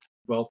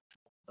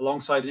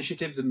 alongside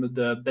initiatives and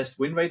the best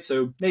win rate,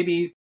 so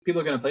maybe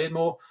people are going to play it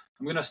more,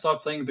 I'm going to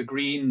start playing the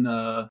green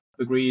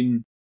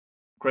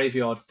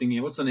graveyard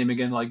thingy. What's the name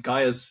again? Like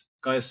Gaia's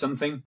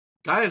something?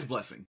 Gaia's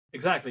Blessing.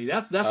 Exactly.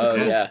 That's oh, a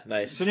cool. Yeah,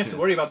 nice. So you don't have to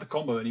worry about the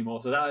combo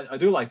anymore. So I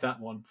do like that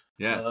one.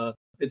 Yeah.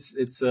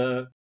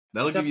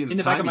 That'll give you the in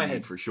the back of my time you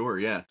head need for sure.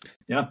 Yeah.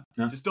 Yeah.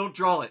 Just don't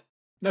draw it.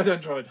 No,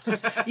 don't draw it.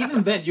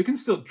 Even then, you can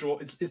still draw.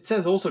 It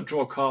says also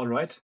draw a card,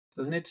 right?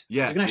 Doesn't it?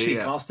 Yeah. You can actually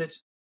cast it.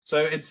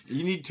 So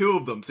you need 2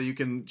 of them so you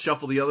can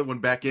shuffle the other one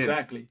back in.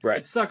 Exactly. Right.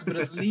 It sucks, but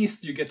at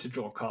least you get to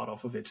draw a card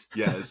off of it.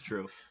 Yeah, that's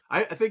true.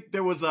 I think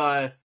there was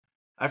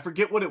I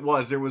forget what it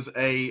was. There was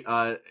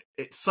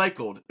it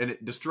cycled and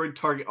it destroyed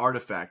target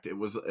artifact. It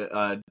was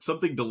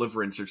something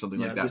Deliverance or something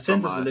like that.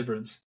 Descent is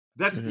Deliverance.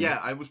 That's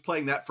I was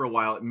playing that for a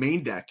while at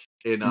main deck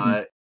in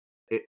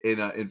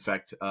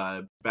INFECT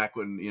back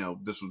when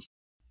this was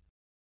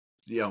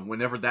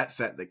whenever that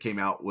set that came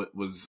out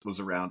was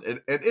around, and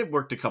it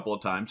worked a couple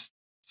of times.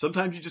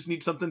 Sometimes you just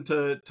need something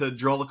to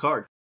draw the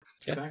card.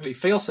 Exactly.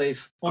 Fail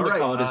safe on the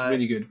card is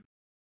really good.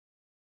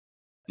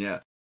 Yeah.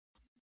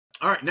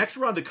 All right, next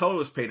we're on to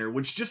Colorless Painter,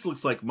 which just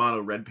looks like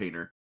mono red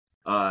painter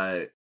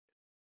to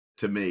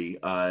me.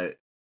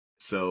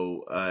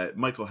 So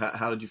Michael,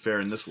 how did you fare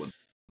in this one?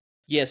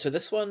 Yeah, so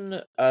this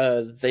one,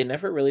 they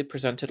never really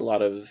presented a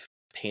lot of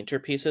painter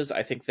pieces.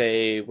 I think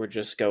they were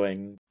just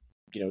going,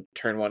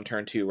 turn 1,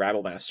 turn 2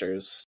 Rabble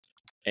Masters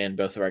in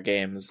both of our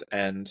games.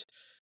 And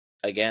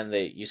again,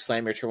 you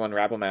slam your turn 1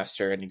 Rabble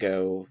Master and you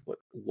go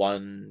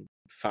 1,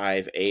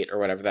 5, 8 or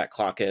whatever that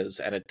clock is,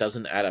 and it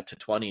doesn't add up to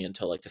 20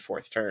 until like the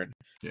 4th turn.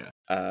 Yeah.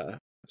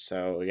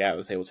 So I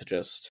was able to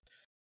just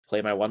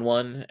play my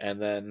 1/1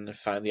 and then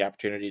find the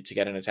opportunity to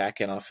get an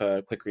attack in off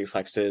quick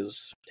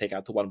reflexes, take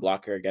out the 1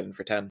 blocker, get in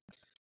for 10.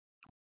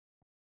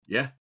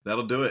 Yeah,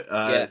 that'll do it.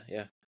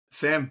 Yeah.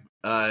 Sam,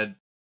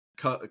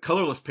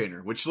 Colorless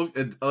Painter, which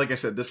like I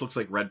said, this looks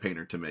like red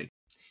painter to me.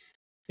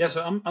 Yeah,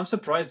 so I'm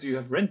surprised you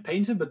have red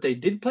painter, but they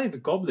did play the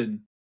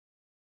Goblin.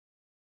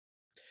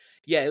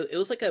 Yeah, it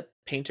was like a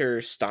painter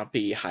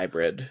stompy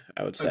hybrid,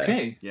 I would say.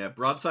 Okay. Yeah,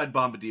 Broadside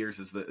Bombardiers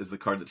is the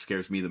card that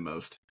scares me the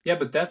most. Yeah,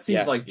 but that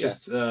seems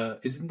just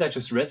isn't that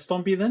just red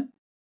stompy then?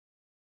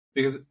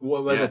 Because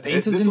the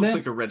painters in there? This looks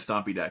like a red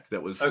stompy deck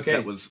that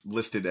was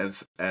listed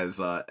as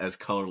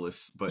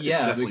colorless, but it's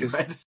definitely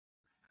red.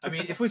 I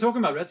mean, if we're talking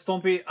about red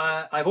stompy,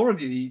 I've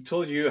already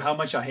told you how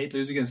much I hate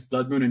losing against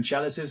Blood Moon and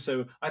Chalices,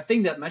 so I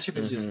think that matchup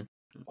is just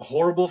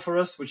horrible for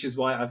us, which is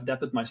why I've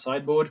adapted my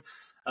sideboard.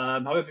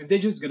 However, if they're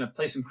just going to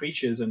play some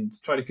creatures and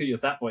try to kill you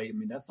that way, I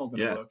mean, that's not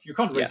going to work. You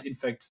can't raise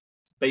INFECT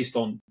based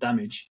on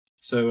damage,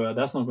 so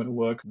that's not going to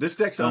work. This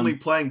deck's only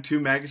playing 2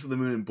 Magus of the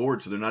Moon and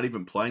board, so they're not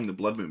even playing the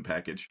Blood Moon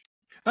package.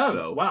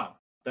 Oh, wow.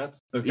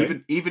 That's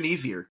okay. Even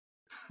easier.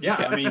 Yeah,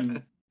 I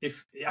mean,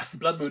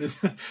 Blood Moon is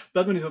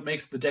what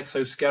makes the deck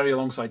so scary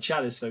alongside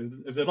Chalice, so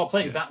if they're not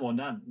playing that one,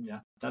 then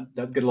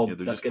that's get a lot they're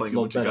that just gets playing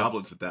a lot a bunch of better.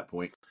 goblins at that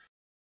point.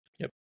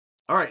 Yep.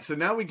 All right, so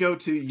now we go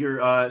to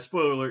your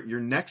spoiler alert, your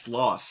next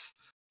loss.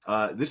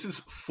 This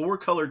is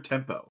 4-color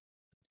tempo.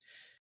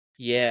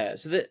 Yeah,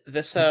 so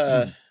this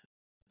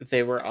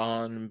they were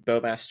on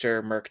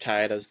Bowmaster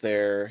Murktide as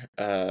their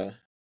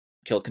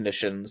kill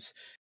conditions,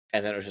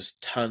 and then it was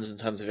just tons and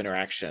tons of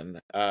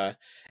interaction. And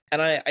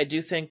I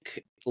do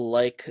think,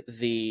 like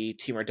the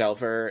Temur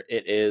Delver,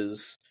 it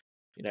is,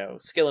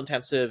 skill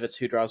intensive. It's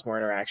who draws more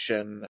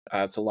interaction.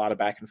 It's a lot of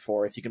back and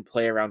forth. You can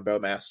play around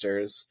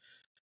Bowmasters.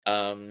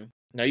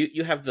 Now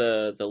you have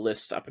the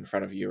list up in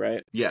front of you,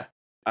 right? Yeah.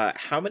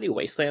 How many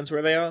Wastelands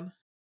were they on?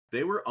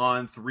 They were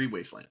on 3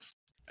 Wastelands.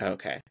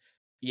 Okay.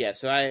 Yeah,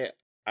 so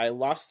I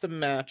lost the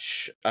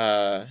match.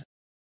 I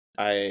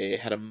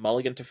had a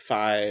mulligan to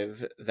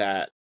 5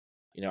 that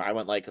I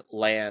went like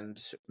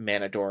land,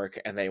 mana dork,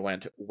 and they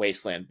went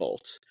wasteland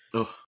bolt.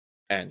 Ugh.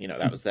 And,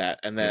 that was that.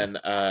 And then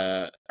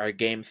our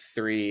game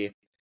 3,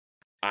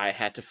 I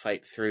had to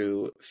fight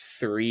through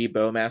 3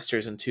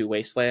 Bowmasters and 2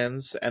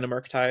 Wastelands and a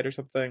Murktide or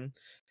something.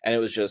 And it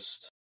was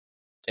just,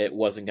 it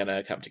wasn't going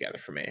to come together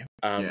for me.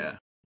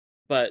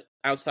 But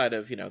outside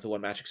of, the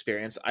one match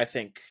experience, I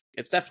think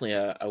it's definitely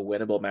a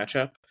winnable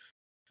matchup,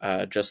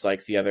 just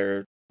like the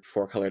other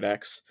 4-color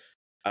decks.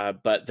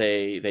 But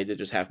they did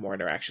just have more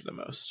interaction than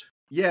most.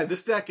 Yeah,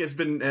 this deck has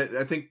been,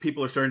 I think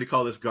people are starting to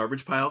call this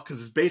garbage pile, because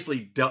it's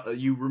basically,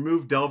 you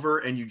remove Delver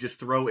and you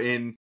just throw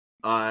in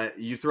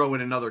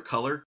another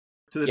color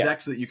to the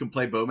deck so that you can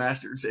play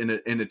Bowmasters in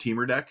a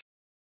teamer deck.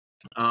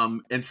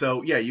 And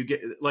so, yeah, you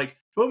get, like,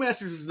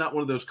 Bowmasters is not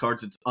one of those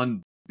cards that's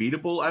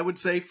unbeatable, I would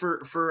say,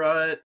 for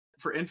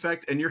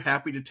Infect, and you're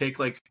happy to take,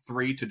 like,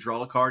 3 to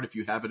draw a card if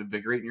you have an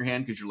Invigorate in your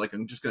hand, because you're like,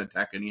 I'm just going to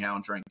attack anyhow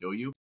and try and kill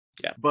you.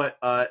 Yeah. But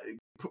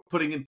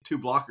putting in 2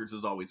 blockers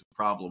is always a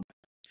problem.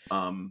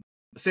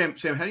 Sam,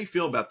 how do you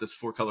feel about this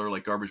 4-color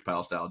like garbage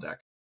pile style deck?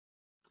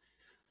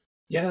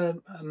 Yeah,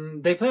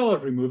 they play a lot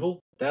of removal.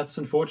 That's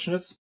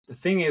unfortunate. The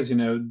thing is,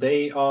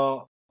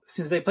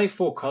 since they play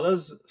 4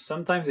 colors,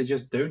 sometimes they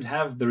just don't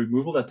have the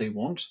removal that they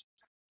want.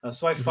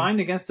 So I find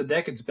against the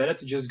deck, it's better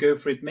to just go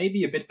for it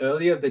maybe a bit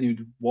earlier than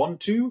you'd want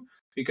to,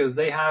 because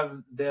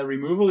their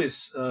removal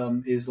is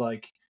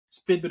like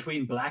split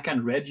between black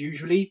and red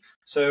usually.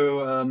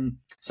 So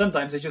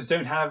sometimes they just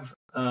don't have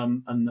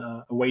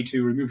a way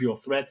to remove your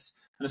threats.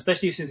 And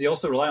especially since they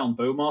also rely on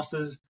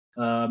Bowmasters.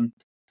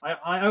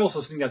 I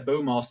also think that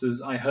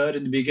Bowmasters, I heard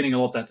in the beginning a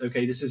lot that,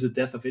 okay, this is a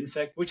death of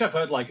Infect, which I've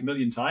heard like a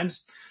million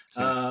times.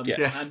 And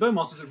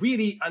Bowmasters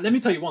really, let me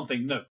tell you one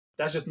thing, no,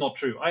 that's just not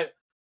true.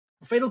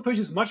 Fatal Push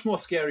is much more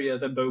scarier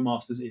than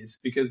Bowmasters is,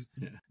 because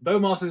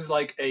Bowmasters is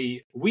like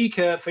a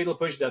weaker Fatal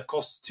Push that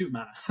costs 2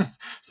 mana.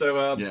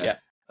 So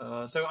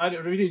so I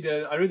really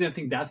don't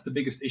think that's the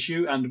biggest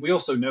issue, and we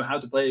also know how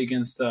to play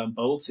against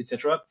bolts,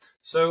 etc.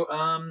 So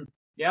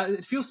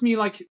it feels to me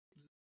like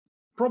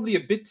probably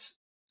a bit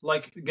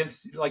like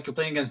you're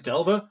playing against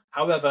Delver.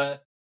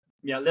 However,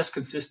 less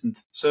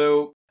consistent.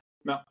 So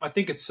I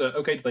think it's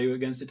okay to play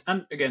against it.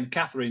 And again,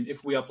 Catherine,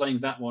 if we are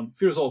playing that one,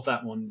 if you resolve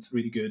that one, it's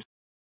really good.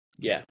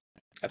 Yeah,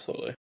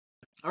 absolutely.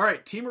 All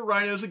right, Team of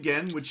Rhinos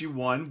again, which you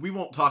won. We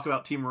won't talk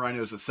about Team of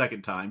Rhinos a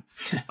second time.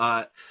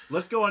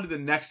 Let's go on to the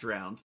next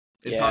round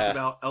and talk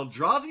about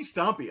Eldrazi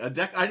Stompy, a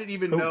deck I didn't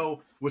even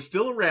know was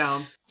still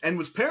around and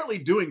was apparently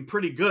doing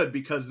pretty good,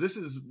 because this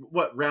is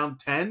round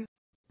 10.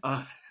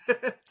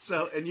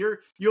 So, and you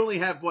only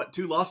have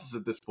 2 losses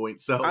at this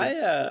point. So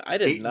I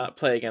did not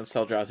play against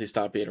Eldrazi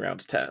Stompy in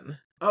round 10.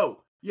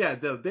 Oh yeah,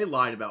 they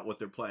lied about what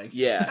they're playing.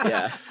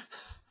 Yeah.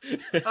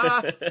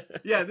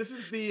 Yeah, this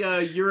is the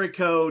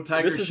Yuriko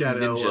Tiger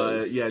Shadow.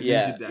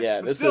 Ninja deck.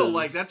 Yeah, but still,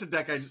 that's a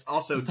deck I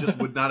also just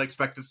would not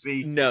expect to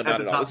see. No,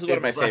 not at all. This is one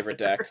of my favorite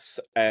decks,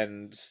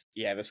 and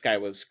this guy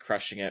was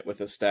crushing it with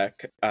this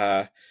deck.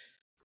 Our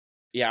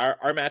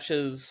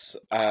matches,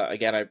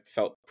 again, I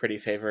felt pretty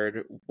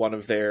favored. One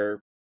of their,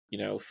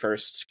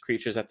 first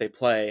creatures that they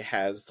play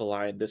has the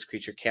line, "This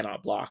creature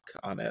cannot block"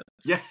 on it.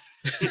 Yeah,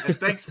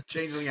 thanks,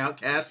 Changeling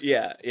Outcast. So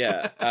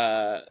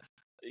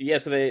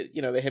they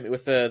hit me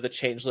with the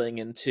Changeling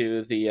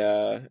into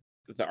the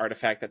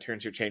artifact that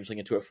turns your Changeling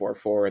into a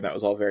 4/4, and that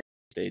was all very.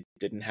 They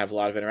didn't have a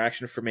lot of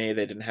interaction for me.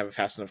 They didn't have a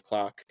fast enough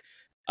clock.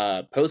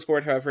 Post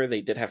board, however,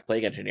 they did have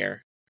Plague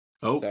Engineer.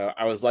 So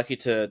I was lucky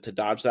to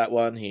dodge that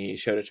one. He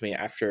showed it to me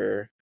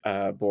after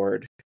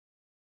board,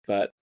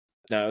 but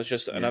no, it was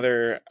just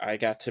another. I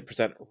got to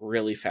present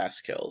really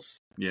fast kills.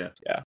 Yeah.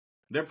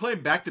 They're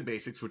playing back to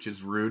basics, which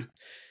is rude.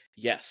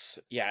 Yes.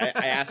 Yeah,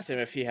 I asked him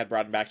if he had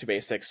brought him back to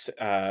basics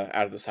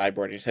out of the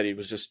sideboard, and he said he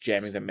was just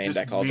jamming the main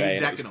deck all day,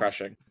 and it was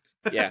crushing.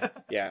 Yeah,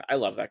 I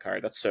love that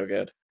card. That's so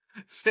good.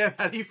 Sam,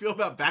 how do you feel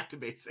about back to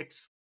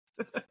basics?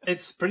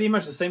 It's pretty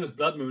much the same as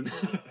Blood Moon.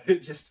 It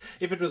just,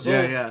 if it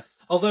resolves...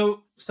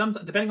 Although,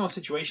 depending on the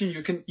situation,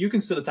 you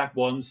can still attack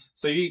once.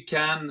 So you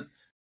can...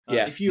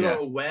 if you are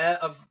aware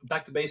of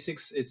back to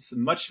basics, it's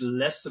much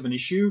less of an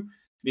issue,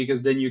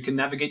 because then you can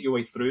navigate your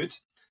way through it.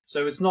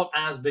 So it's not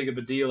as big of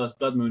a deal as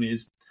Blood Moon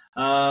is.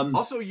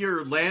 Also,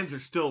 your lands are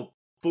still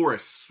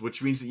forests,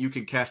 which means that you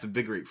can cast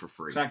Invigorate for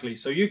free. Exactly.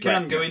 So you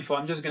can go in for,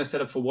 I'm just going to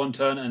set up for 1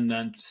 turn and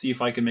then see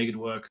if I can make it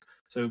work.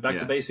 So Back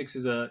to Basics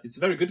it's a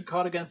very good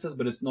card against us,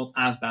 but it's not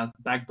as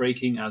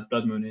back-breaking as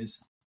Blood Moon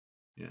is.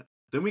 Yeah.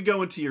 Then we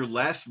go into your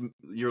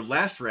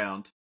last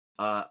round,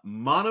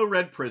 Mono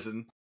Red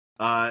Prison.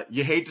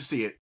 You hate to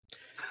see it.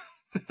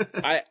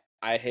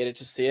 I hated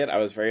to see it. I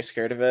was very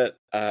scared of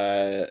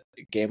it.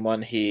 Game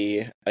 1,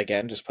 he,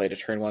 again, just played a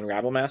turn 1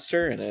 Rabble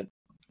Master, and it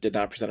did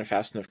not present a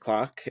fast enough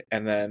clock.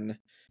 And then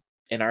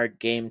in our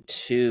game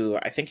 2,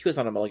 I think he was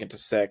on a mulligan to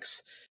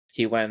 6.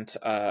 He went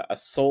a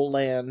Soul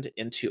Land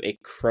into a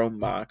Chrome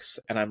Mox,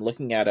 and I'm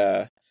looking at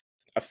a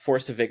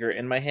Force of Vigor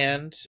in my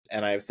hand,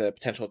 and I have the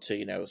potential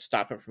to,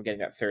 stop him from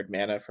getting that 3rd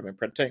mana from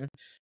imprinting.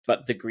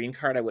 But the green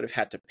card I would have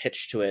had to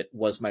pitch to it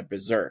was my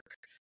Berserk,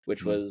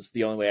 which was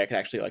the only way I could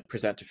actually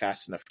present a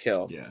fast enough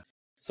kill. Yeah.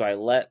 So I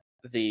let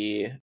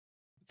the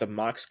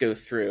mocks go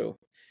through,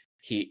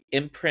 he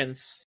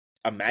imprints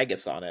a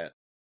Magus on it,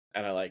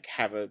 and I like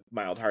have a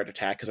mild heart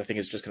attack because I think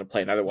he's just going to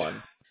play another one.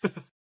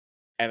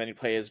 And then he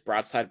plays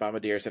Broadside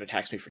Bombardiers and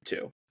attacks me for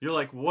 2. You're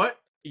like, what?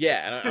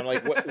 Yeah, and I'm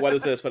like, what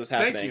is this? What is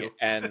Thank happening? you.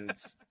 And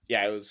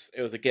yeah, it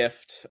was a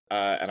gift,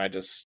 and I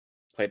just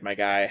played my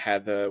guy,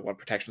 had the 1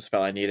 protection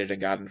spell I needed,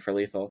 and got in for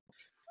lethal.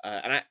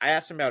 And I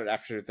asked him about it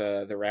after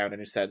the round,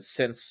 and he said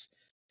since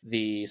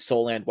the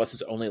Soul Land was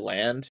his only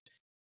land,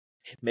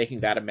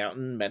 making that a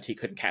mountain meant he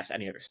couldn't cast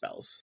any other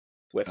spells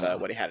with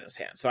what he had in his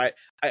hand. So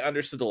I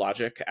understood the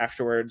logic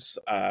afterwards.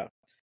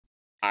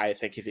 I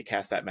think if he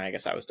cast that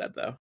Magus, I was dead,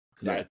 though.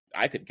 Because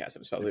I couldn't cast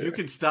any spells. If you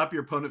can stop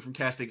your opponent from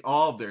casting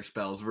all of their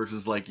spells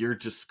versus like you're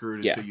just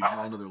screwed until you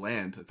draw another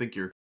land, I think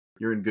you're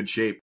in good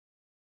shape.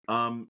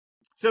 So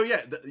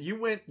yeah, you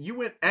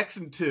went X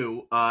and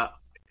 2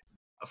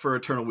 for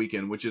Eternal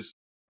Weekend, which is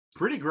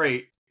pretty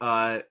great.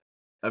 An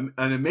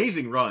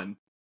amazing run.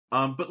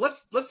 But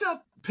let's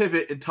now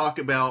pivot and talk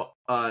about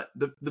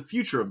the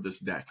future of this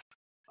deck.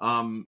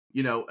 How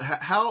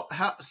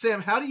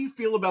Sam, how do you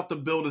feel about the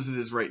build as it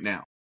is right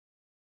now?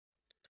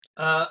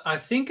 I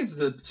think it's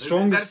the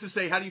strongest. That's to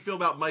say, how do you feel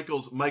about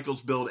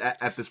Michael's build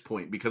at this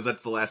point? Because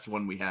that's the last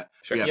one we have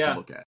to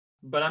look at.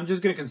 But I'm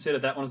just going to consider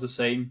that one as the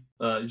same.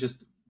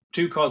 Just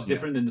 2 cards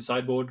different in the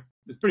sideboard.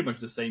 It's pretty much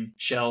the same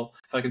shell,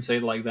 if I can say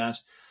it like that.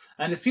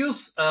 And it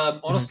feels,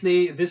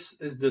 honestly, this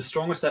is the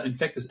strongest that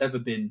INFECT has ever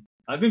been.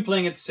 I've been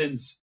playing it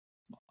since,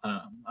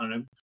 I don't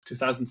know,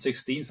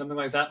 2016, something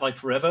like that, like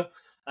forever.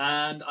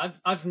 And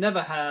I've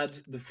never had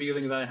the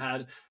feeling that I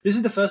had. This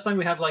is the first time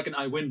we have like an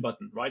I win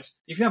button, right?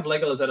 If you have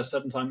Legolas at a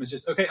certain time, it's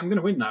just, okay, I'm going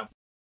to win now.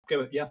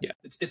 Okay, yeah.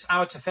 It's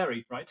our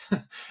Teferi, right?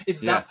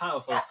 It's that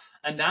powerful.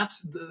 And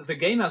that's the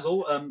game has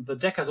the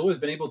deck has always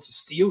been able to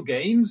steal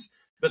games,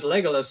 but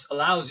Legolas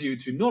allows you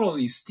to not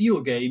only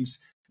steal games,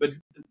 but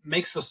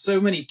makes for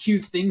so many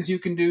cute things you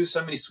can do,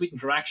 so many sweet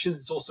interactions.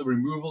 It's also a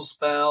removal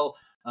spell.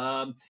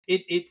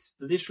 It's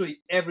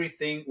literally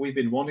everything we've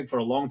been wanting for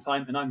a long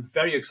time, and I'm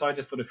very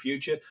excited for the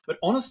future. But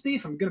honestly,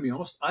 if I'm going to be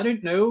honest, I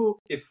don't know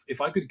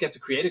if I could get to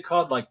create a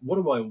card, like what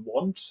do I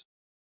want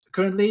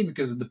currently?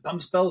 Because the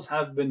pump spells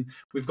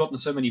we've gotten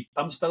so many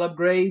pump spell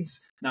upgrades,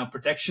 now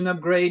protection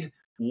upgrade.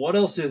 What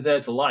else is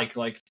there to like?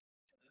 Like,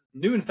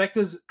 new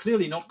Infectors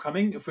clearly not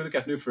coming if we look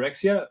at new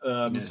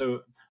Phyrexia,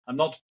 so I'm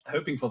not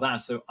hoping for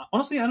that. So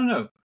honestly, I don't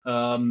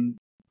know.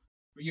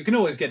 You can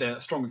always get a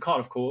stronger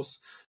card, of course.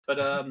 But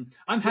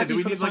I'm happy. Do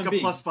we for need the time like a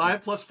being.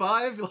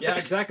 +5/+5? Like, yeah,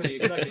 exactly.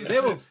 They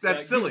will,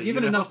 that's silly.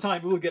 Given enough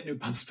time, we will get new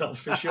pump spells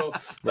for sure.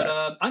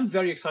 But I'm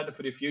very excited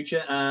for the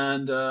future.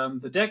 And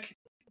the deck,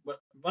 what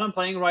I'm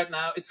playing right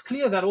now, it's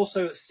clear that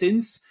also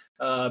since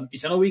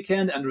Eternal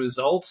Weekend and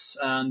results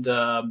and,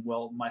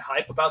 my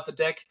hype about the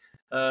deck,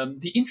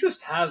 the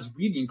interest has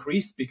really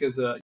increased because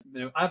I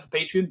have a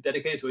Patreon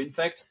dedicated to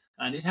INFECT,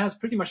 and it has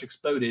pretty much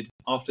exploded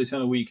after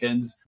Eternal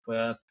Weekends,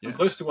 where I'm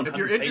close to 100 If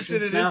you're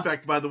interested in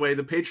INFECT, by the way,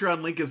 the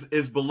Patreon link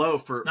is below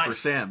for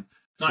Sam.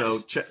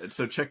 Nice.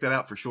 So check that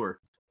out for sure.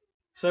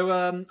 So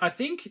I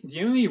think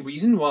the only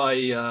reason why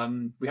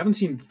we haven't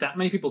seen that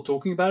many people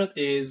talking about it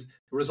is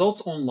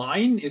results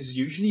online is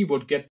usually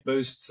what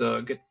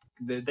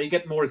they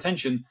get more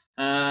attention.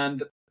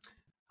 And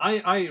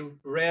I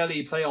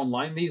rarely play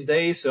online these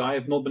days, so I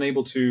have not been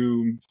able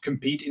to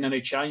compete in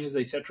any challenges,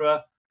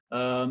 etc.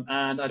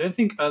 And I don't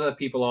think other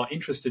people are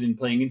interested in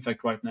playing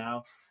INFECT right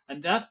now.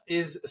 And that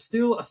is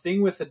still a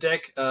thing with the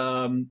deck,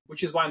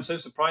 which is why I'm so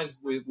surprised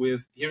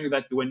with hearing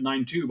that you went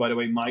 9-2, by the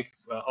way, Mike,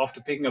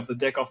 after picking up the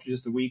deck after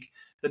just a week.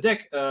 The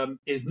deck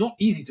is not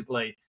easy to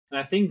play. And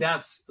I think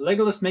that's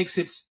Legolas makes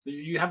it.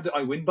 You have the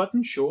I win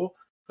button, sure,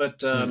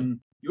 but you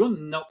will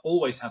not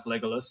always have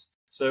Legolas.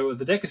 So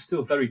the deck is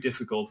still very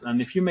difficult.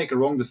 And if you make a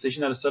wrong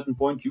decision at a certain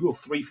point, you will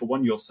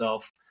 3-for-1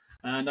 yourself.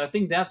 And I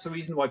think that's the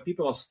reason why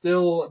people are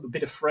still a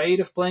bit afraid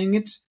of playing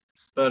it.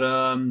 But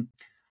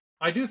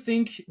I do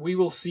think we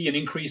will see an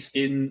increase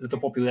in the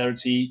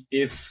popularity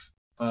if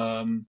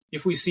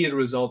we see the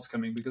results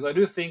coming, because I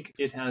do think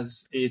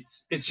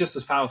it's just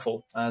as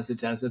powerful as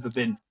it has ever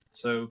been.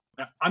 So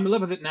I'm in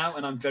love with it now,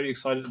 and I'm very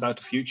excited about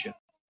the future.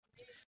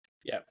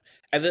 Yeah,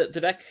 and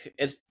the deck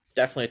is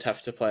definitely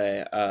tough to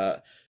play.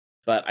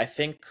 But I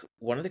think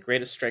one of the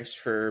greatest strengths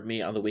for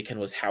me on the weekend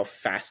was how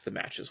fast the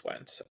matches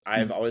went.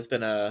 I've always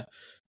been a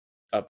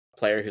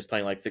player who's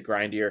playing like the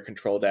grindier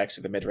control decks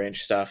or the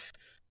mid-range stuff.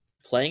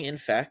 Playing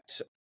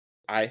INFECT,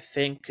 I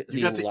think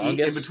you got to eat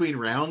in between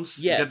rounds?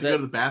 Yeah, you got to go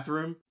to the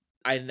bathroom?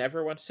 I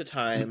never went to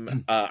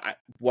time.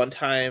 One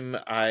time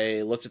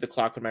I looked at the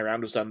clock when my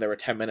round was done, there were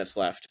 10 minutes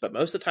left. But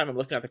most of the time I'm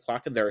looking at the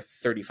clock and there are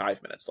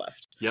 35 minutes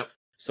left. Yep.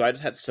 So I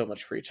just had so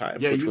much free time.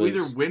 Yeah, you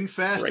either win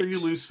fast or you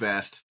lose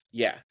fast.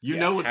 Yeah. You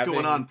know what's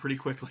going on pretty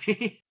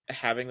quickly.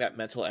 Having that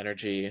mental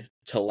energy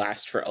to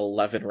last for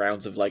 11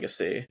 rounds of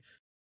Legacy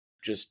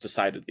just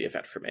decided the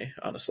event for me,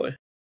 honestly.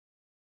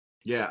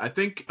 Yeah, I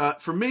think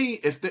for me,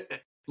 if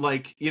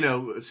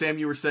Sam,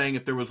 you were saying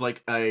if there was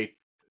like a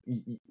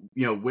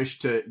wish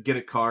to get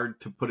a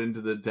card to put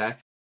into the deck,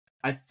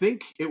 I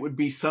think it would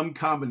be some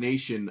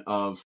combination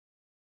of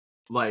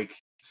like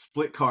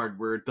split card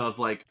where it does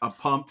like a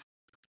pump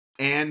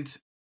and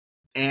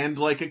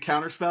like a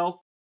counter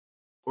spell,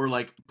 or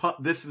like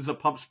this is a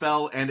pump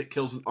spell and it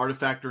kills an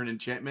artifact or an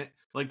enchantment.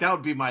 Like that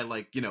would be my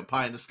like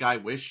pie in the sky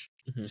wish.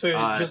 So you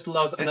just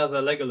love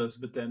another Legolas,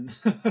 but then.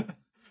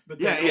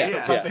 Yeah,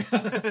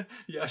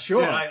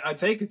 sure. Yeah. I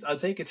take it. I'll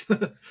take it.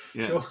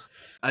 Yeah. Sure.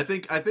 I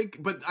think,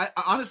 but I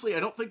honestly, I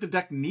don't think the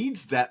deck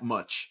needs that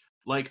much.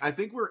 Like, I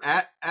think we're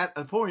at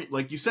a point,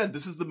 like you said,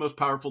 this is the most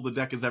powerful the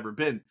deck has ever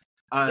been.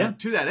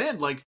 To that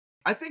end, like,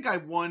 I think I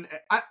won.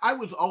 I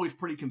was always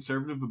pretty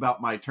conservative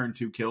about my turn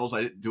 2 kills.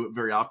 I didn't do it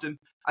very often.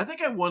 I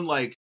think I won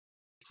like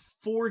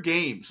 4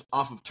 games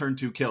off of turn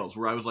 2 kills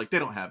where I was like, they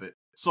don't have it.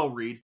 So I'll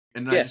read,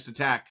 and then I just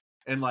attacked,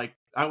 and like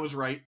I was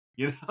right.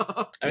 You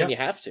know, I mean, you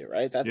have to,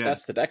 right?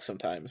 That's the deck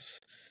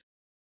sometimes.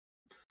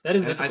 That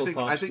is the difficult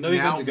part. I think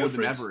now more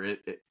than ever,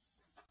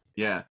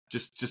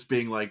 just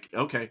being like,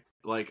 okay,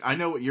 like I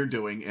know what you're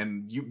doing,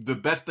 and the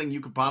best thing you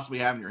could possibly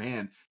have in your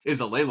hand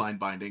is a leyline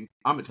binding.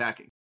 I'm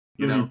attacking.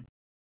 You know,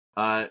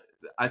 I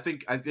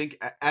think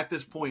at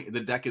this point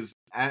the deck is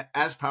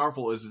as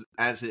powerful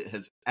as it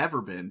has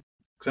ever been.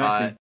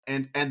 Exactly.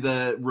 And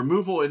the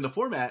removal in the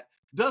format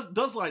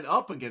does line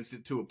up against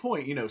it to a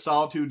point. You know,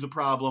 Solitude's a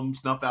problem,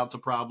 Snuff Out's a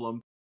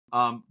problem.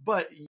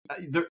 But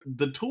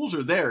the tools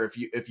are there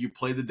if you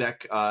play the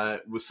deck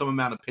with some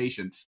amount of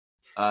patience.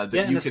 I want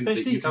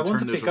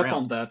to pick up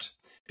on that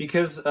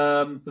because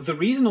the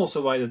reason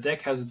also why the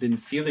deck has been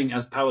feeling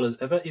as powerless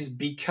as ever is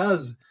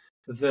because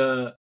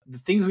the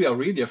things we are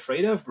really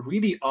afraid of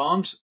really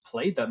aren't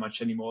played that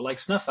much anymore. Like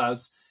Snuff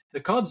Outs,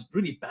 the card's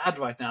really bad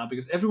right now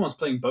because everyone's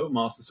playing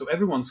Bowmaster, so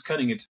everyone's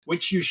cutting it,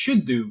 which you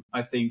should do,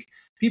 I think.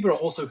 People are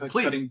also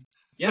cutting.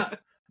 Yeah,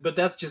 but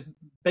that's just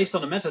based on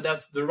the meta.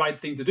 That's the right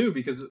thing to do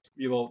because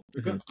you're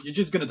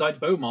just going to die to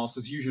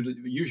Bowmasters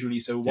usually.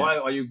 So why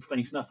are you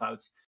playing Snuff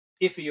Outs?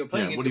 If you're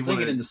playing you're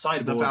playing it in the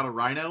sideboard. Snuff out a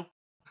Rhino?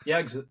 Yeah,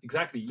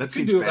 exactly. You that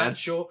could do bad. That,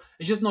 sure.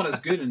 It's just not as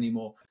good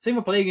anymore. Same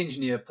for Plague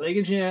Engineer. Plague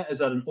Engineer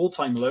is at an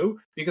all-time low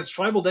because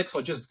tribal decks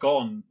are just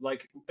gone.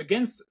 Like,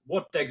 against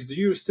what decks do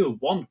you still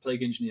want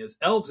Plague Engineers?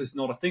 Elves is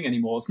not a thing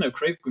anymore. It's no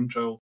crate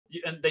control.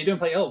 And they don't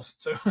play elves.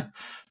 So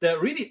there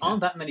really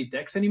aren't that many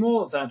decks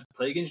anymore that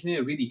Plague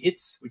Engineer really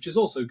hits, which is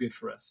also good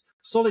for us.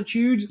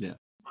 Solitude,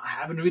 I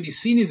haven't really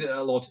seen it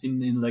a lot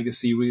in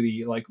Legacy,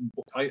 really. Like,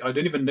 I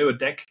don't even know a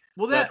deck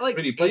that like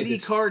really plays 80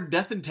 card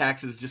Death and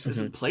Taxes just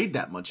isn't played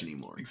that much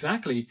anymore.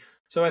 Exactly.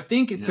 So I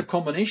think it's a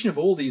combination of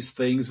all these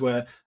things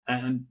where,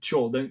 and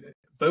sure, the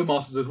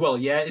Bowmasters as well.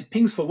 Yeah, it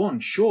pings for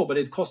 1, sure, but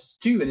it costs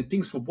 2 and it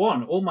pings for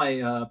 1. All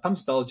my pump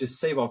spells just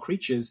save our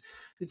creatures.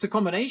 It's a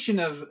combination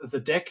of the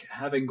deck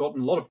having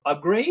gotten a lot of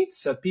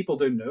upgrades that people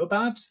don't know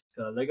about,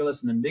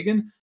 Legolas and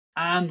Embiggen,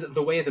 and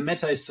the way the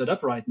meta is set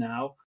up right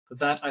now,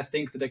 that I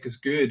think the deck is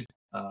good.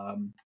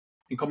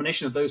 In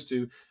combination of those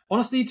two,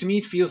 honestly, to me,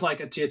 it feels like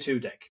a tier 2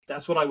 deck.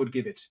 That's what I would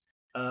give it.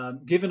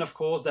 Given, of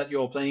course, that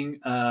you're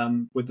playing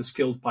with the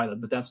skilled pilot,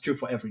 but that's true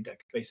for every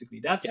deck, basically.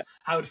 That's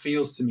how it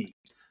feels to me.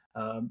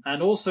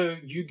 And also,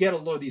 you get a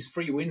lot of these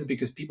free wins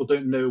because people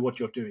don't know what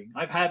you're doing.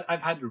 I've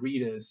had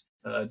readers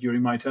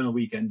during my Eternal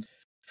Weekend.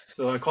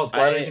 So I cast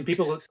Blight Agent.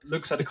 People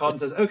looks at the card and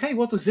says, "Okay,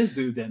 what does this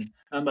do then?"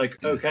 I'm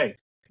like, "Okay,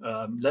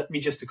 let me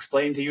just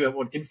explain to you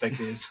what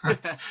INFECT is."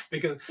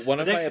 Because one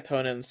of my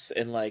opponents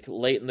in like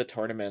late in the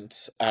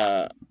tournament,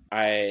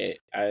 I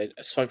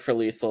swung for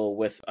lethal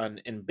with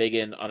an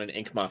Embiggen on an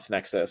Inkmoth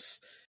Nexus,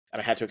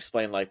 and I had to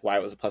explain like why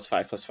it was a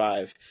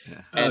 +5/+5.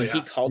 Yeah. And he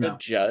called a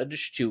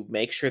judge to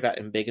make sure that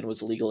Embiggen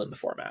was legal in the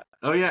format.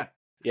 Oh yeah.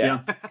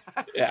 Yeah.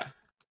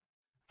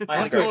 I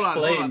have to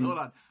explain. Hold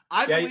on.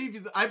 I believe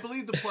you. I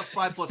believe the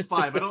 +5/+5.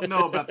 I don't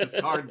know about this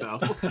card though.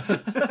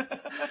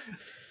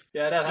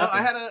 Yeah, that happens.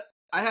 No,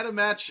 I had a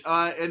match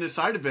in a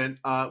side event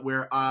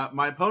where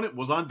my opponent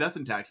was on Death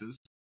and Taxes.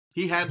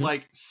 He had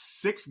like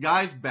 6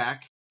 guys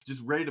back,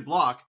 just ready to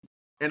block,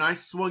 and I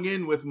swung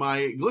in with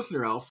my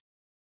Glistener Elf.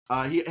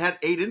 He had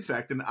 8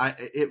 Infect, and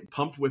it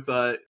pumped with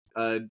what's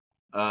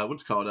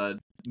it called, a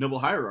Noble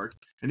Hierarch,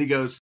 and he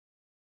goes,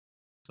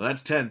 "Well,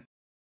 that's 10."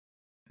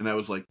 And I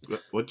was like,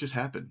 what just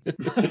happened?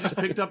 He just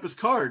picked up his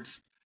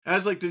cards. And I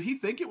was like, did he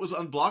think it was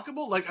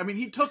unblockable? Like, I mean,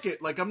 he took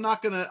it. Like, I'm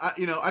not going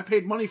to, I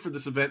paid money for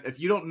this event. If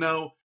you don't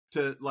know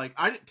to, like,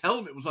 I didn't tell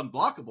him it was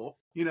unblockable.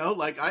 You know,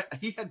 like,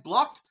 he had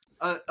blocked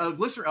a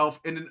Glistener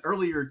Elf in an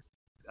earlier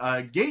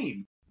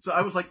game. So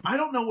I was like, I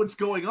don't know what's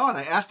going on.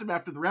 I asked him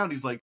after the round.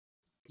 He's like,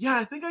 yeah,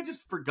 I think I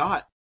just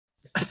forgot.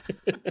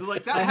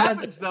 Like, that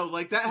happens, though.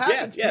 Like, that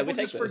happens. Yeah, people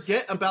just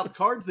forget about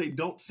cards they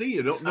don't see.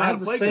 You don't know I how have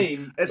to the play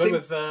same, them. but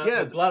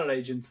with Blooded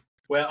Agents,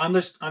 where I'm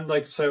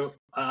like, so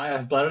I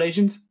have Blooded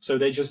Agents, so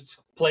they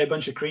just play a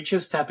bunch of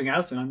creatures tapping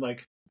out, and I'm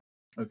like,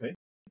 okay,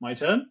 my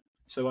turn.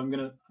 So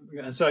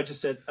so I just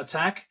said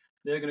attack.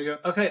 They're gonna go,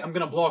 okay, I'm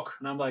gonna block,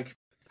 and I'm like,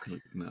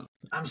 no,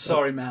 I'm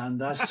sorry, man.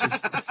 That's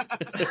just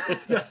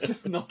that's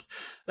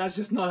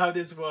just not how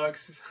this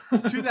works.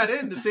 To that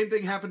end, the same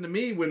thing happened to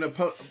me when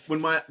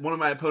one of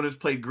my opponents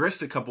played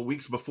Grist a couple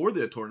weeks before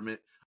the tournament.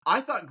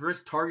 I thought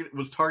Grist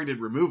was targeted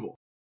removal,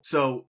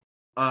 so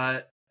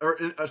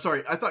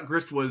sorry, I thought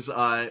Grist was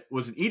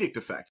an edict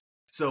effect.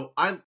 So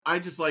I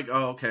just like,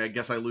 oh, okay, I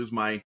guess I lose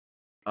my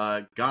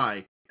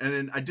guy, and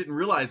then I didn't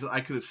realize that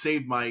I could have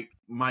saved my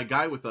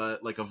guy with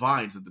a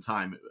vines at the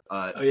time.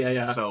 Oh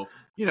yeah. So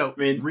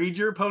read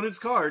your opponent's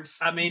cards.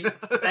 I mean,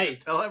 hey,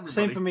 tell everybody.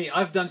 Same for me.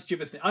 I've done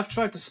stupid things. I've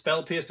tried to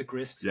spell pierce a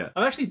Grist. Yeah.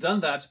 I've actually done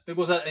that. It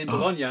was in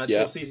Bologna at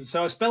full season.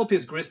 So I spell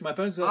pierce Grist. My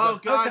opponent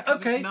was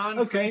okay.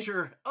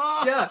 Non-creature.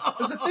 Oh. Yeah,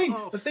 that's the thing.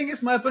 The thing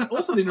is, my opponent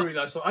also didn't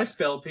realize. So I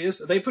spell pierce.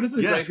 They put it in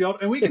the graveyard,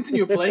 and we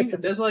continue playing.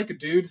 And there's like a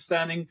dude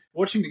standing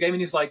watching the game,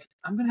 and he's like,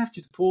 "I'm gonna have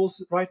to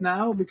pause right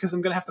now because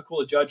I'm gonna have to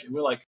call a judge." And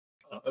we're like,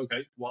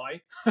 okay, why?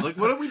 Like,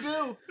 what do we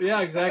do?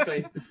 Yeah,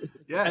 exactly.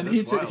 Yeah, and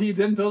he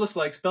then told us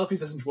like spell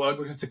piece doesn't work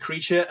because it's a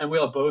creature, and we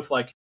are both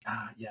like,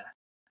 yeah,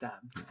 damn.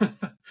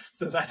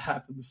 So that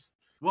happens.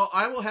 Well,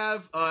 I will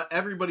have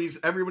everybody's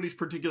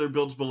particular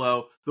builds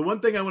below. The one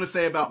thing I want to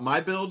say about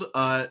my build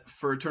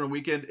for Eternal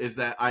Weekend is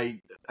that I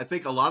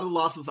think a lot of the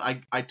losses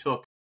I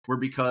took were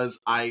because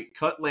I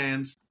cut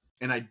lands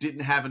and I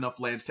didn't have enough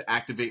lands to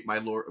activate my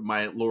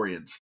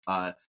Lorians.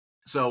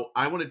 So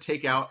I want to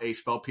take out a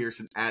Spell Pierce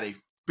and add a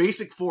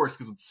basic force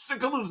because I'm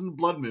sick of losing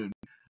Blood Moon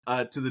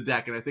to the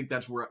deck, and I think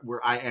that's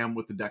where I am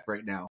with the deck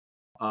right now.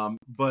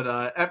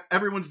 But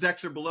everyone's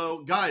decks are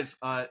below. Guys,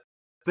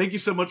 thank you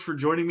so much for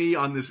joining me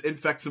on this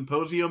INFECT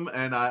Symposium,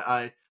 and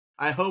I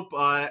hope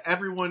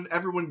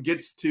everyone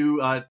gets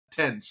to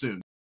 10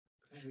 soon.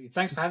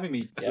 Thanks for having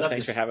me. Yeah,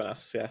 thanks for having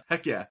us. Yeah.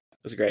 Heck yeah.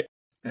 It was great.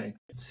 Okay.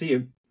 See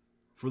you.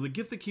 For the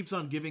gift that keeps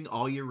on giving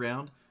all year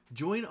round,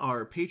 join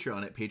our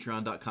Patreon at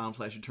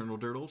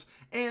patreon.com/eternaldurdles.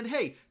 And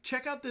hey,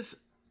 check out this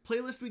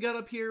playlist we got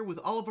up here with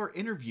all of our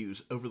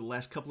interviews over the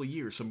last couple of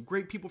years. Some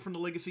great people from the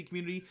Legacy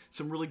community,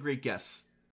 some really great guests.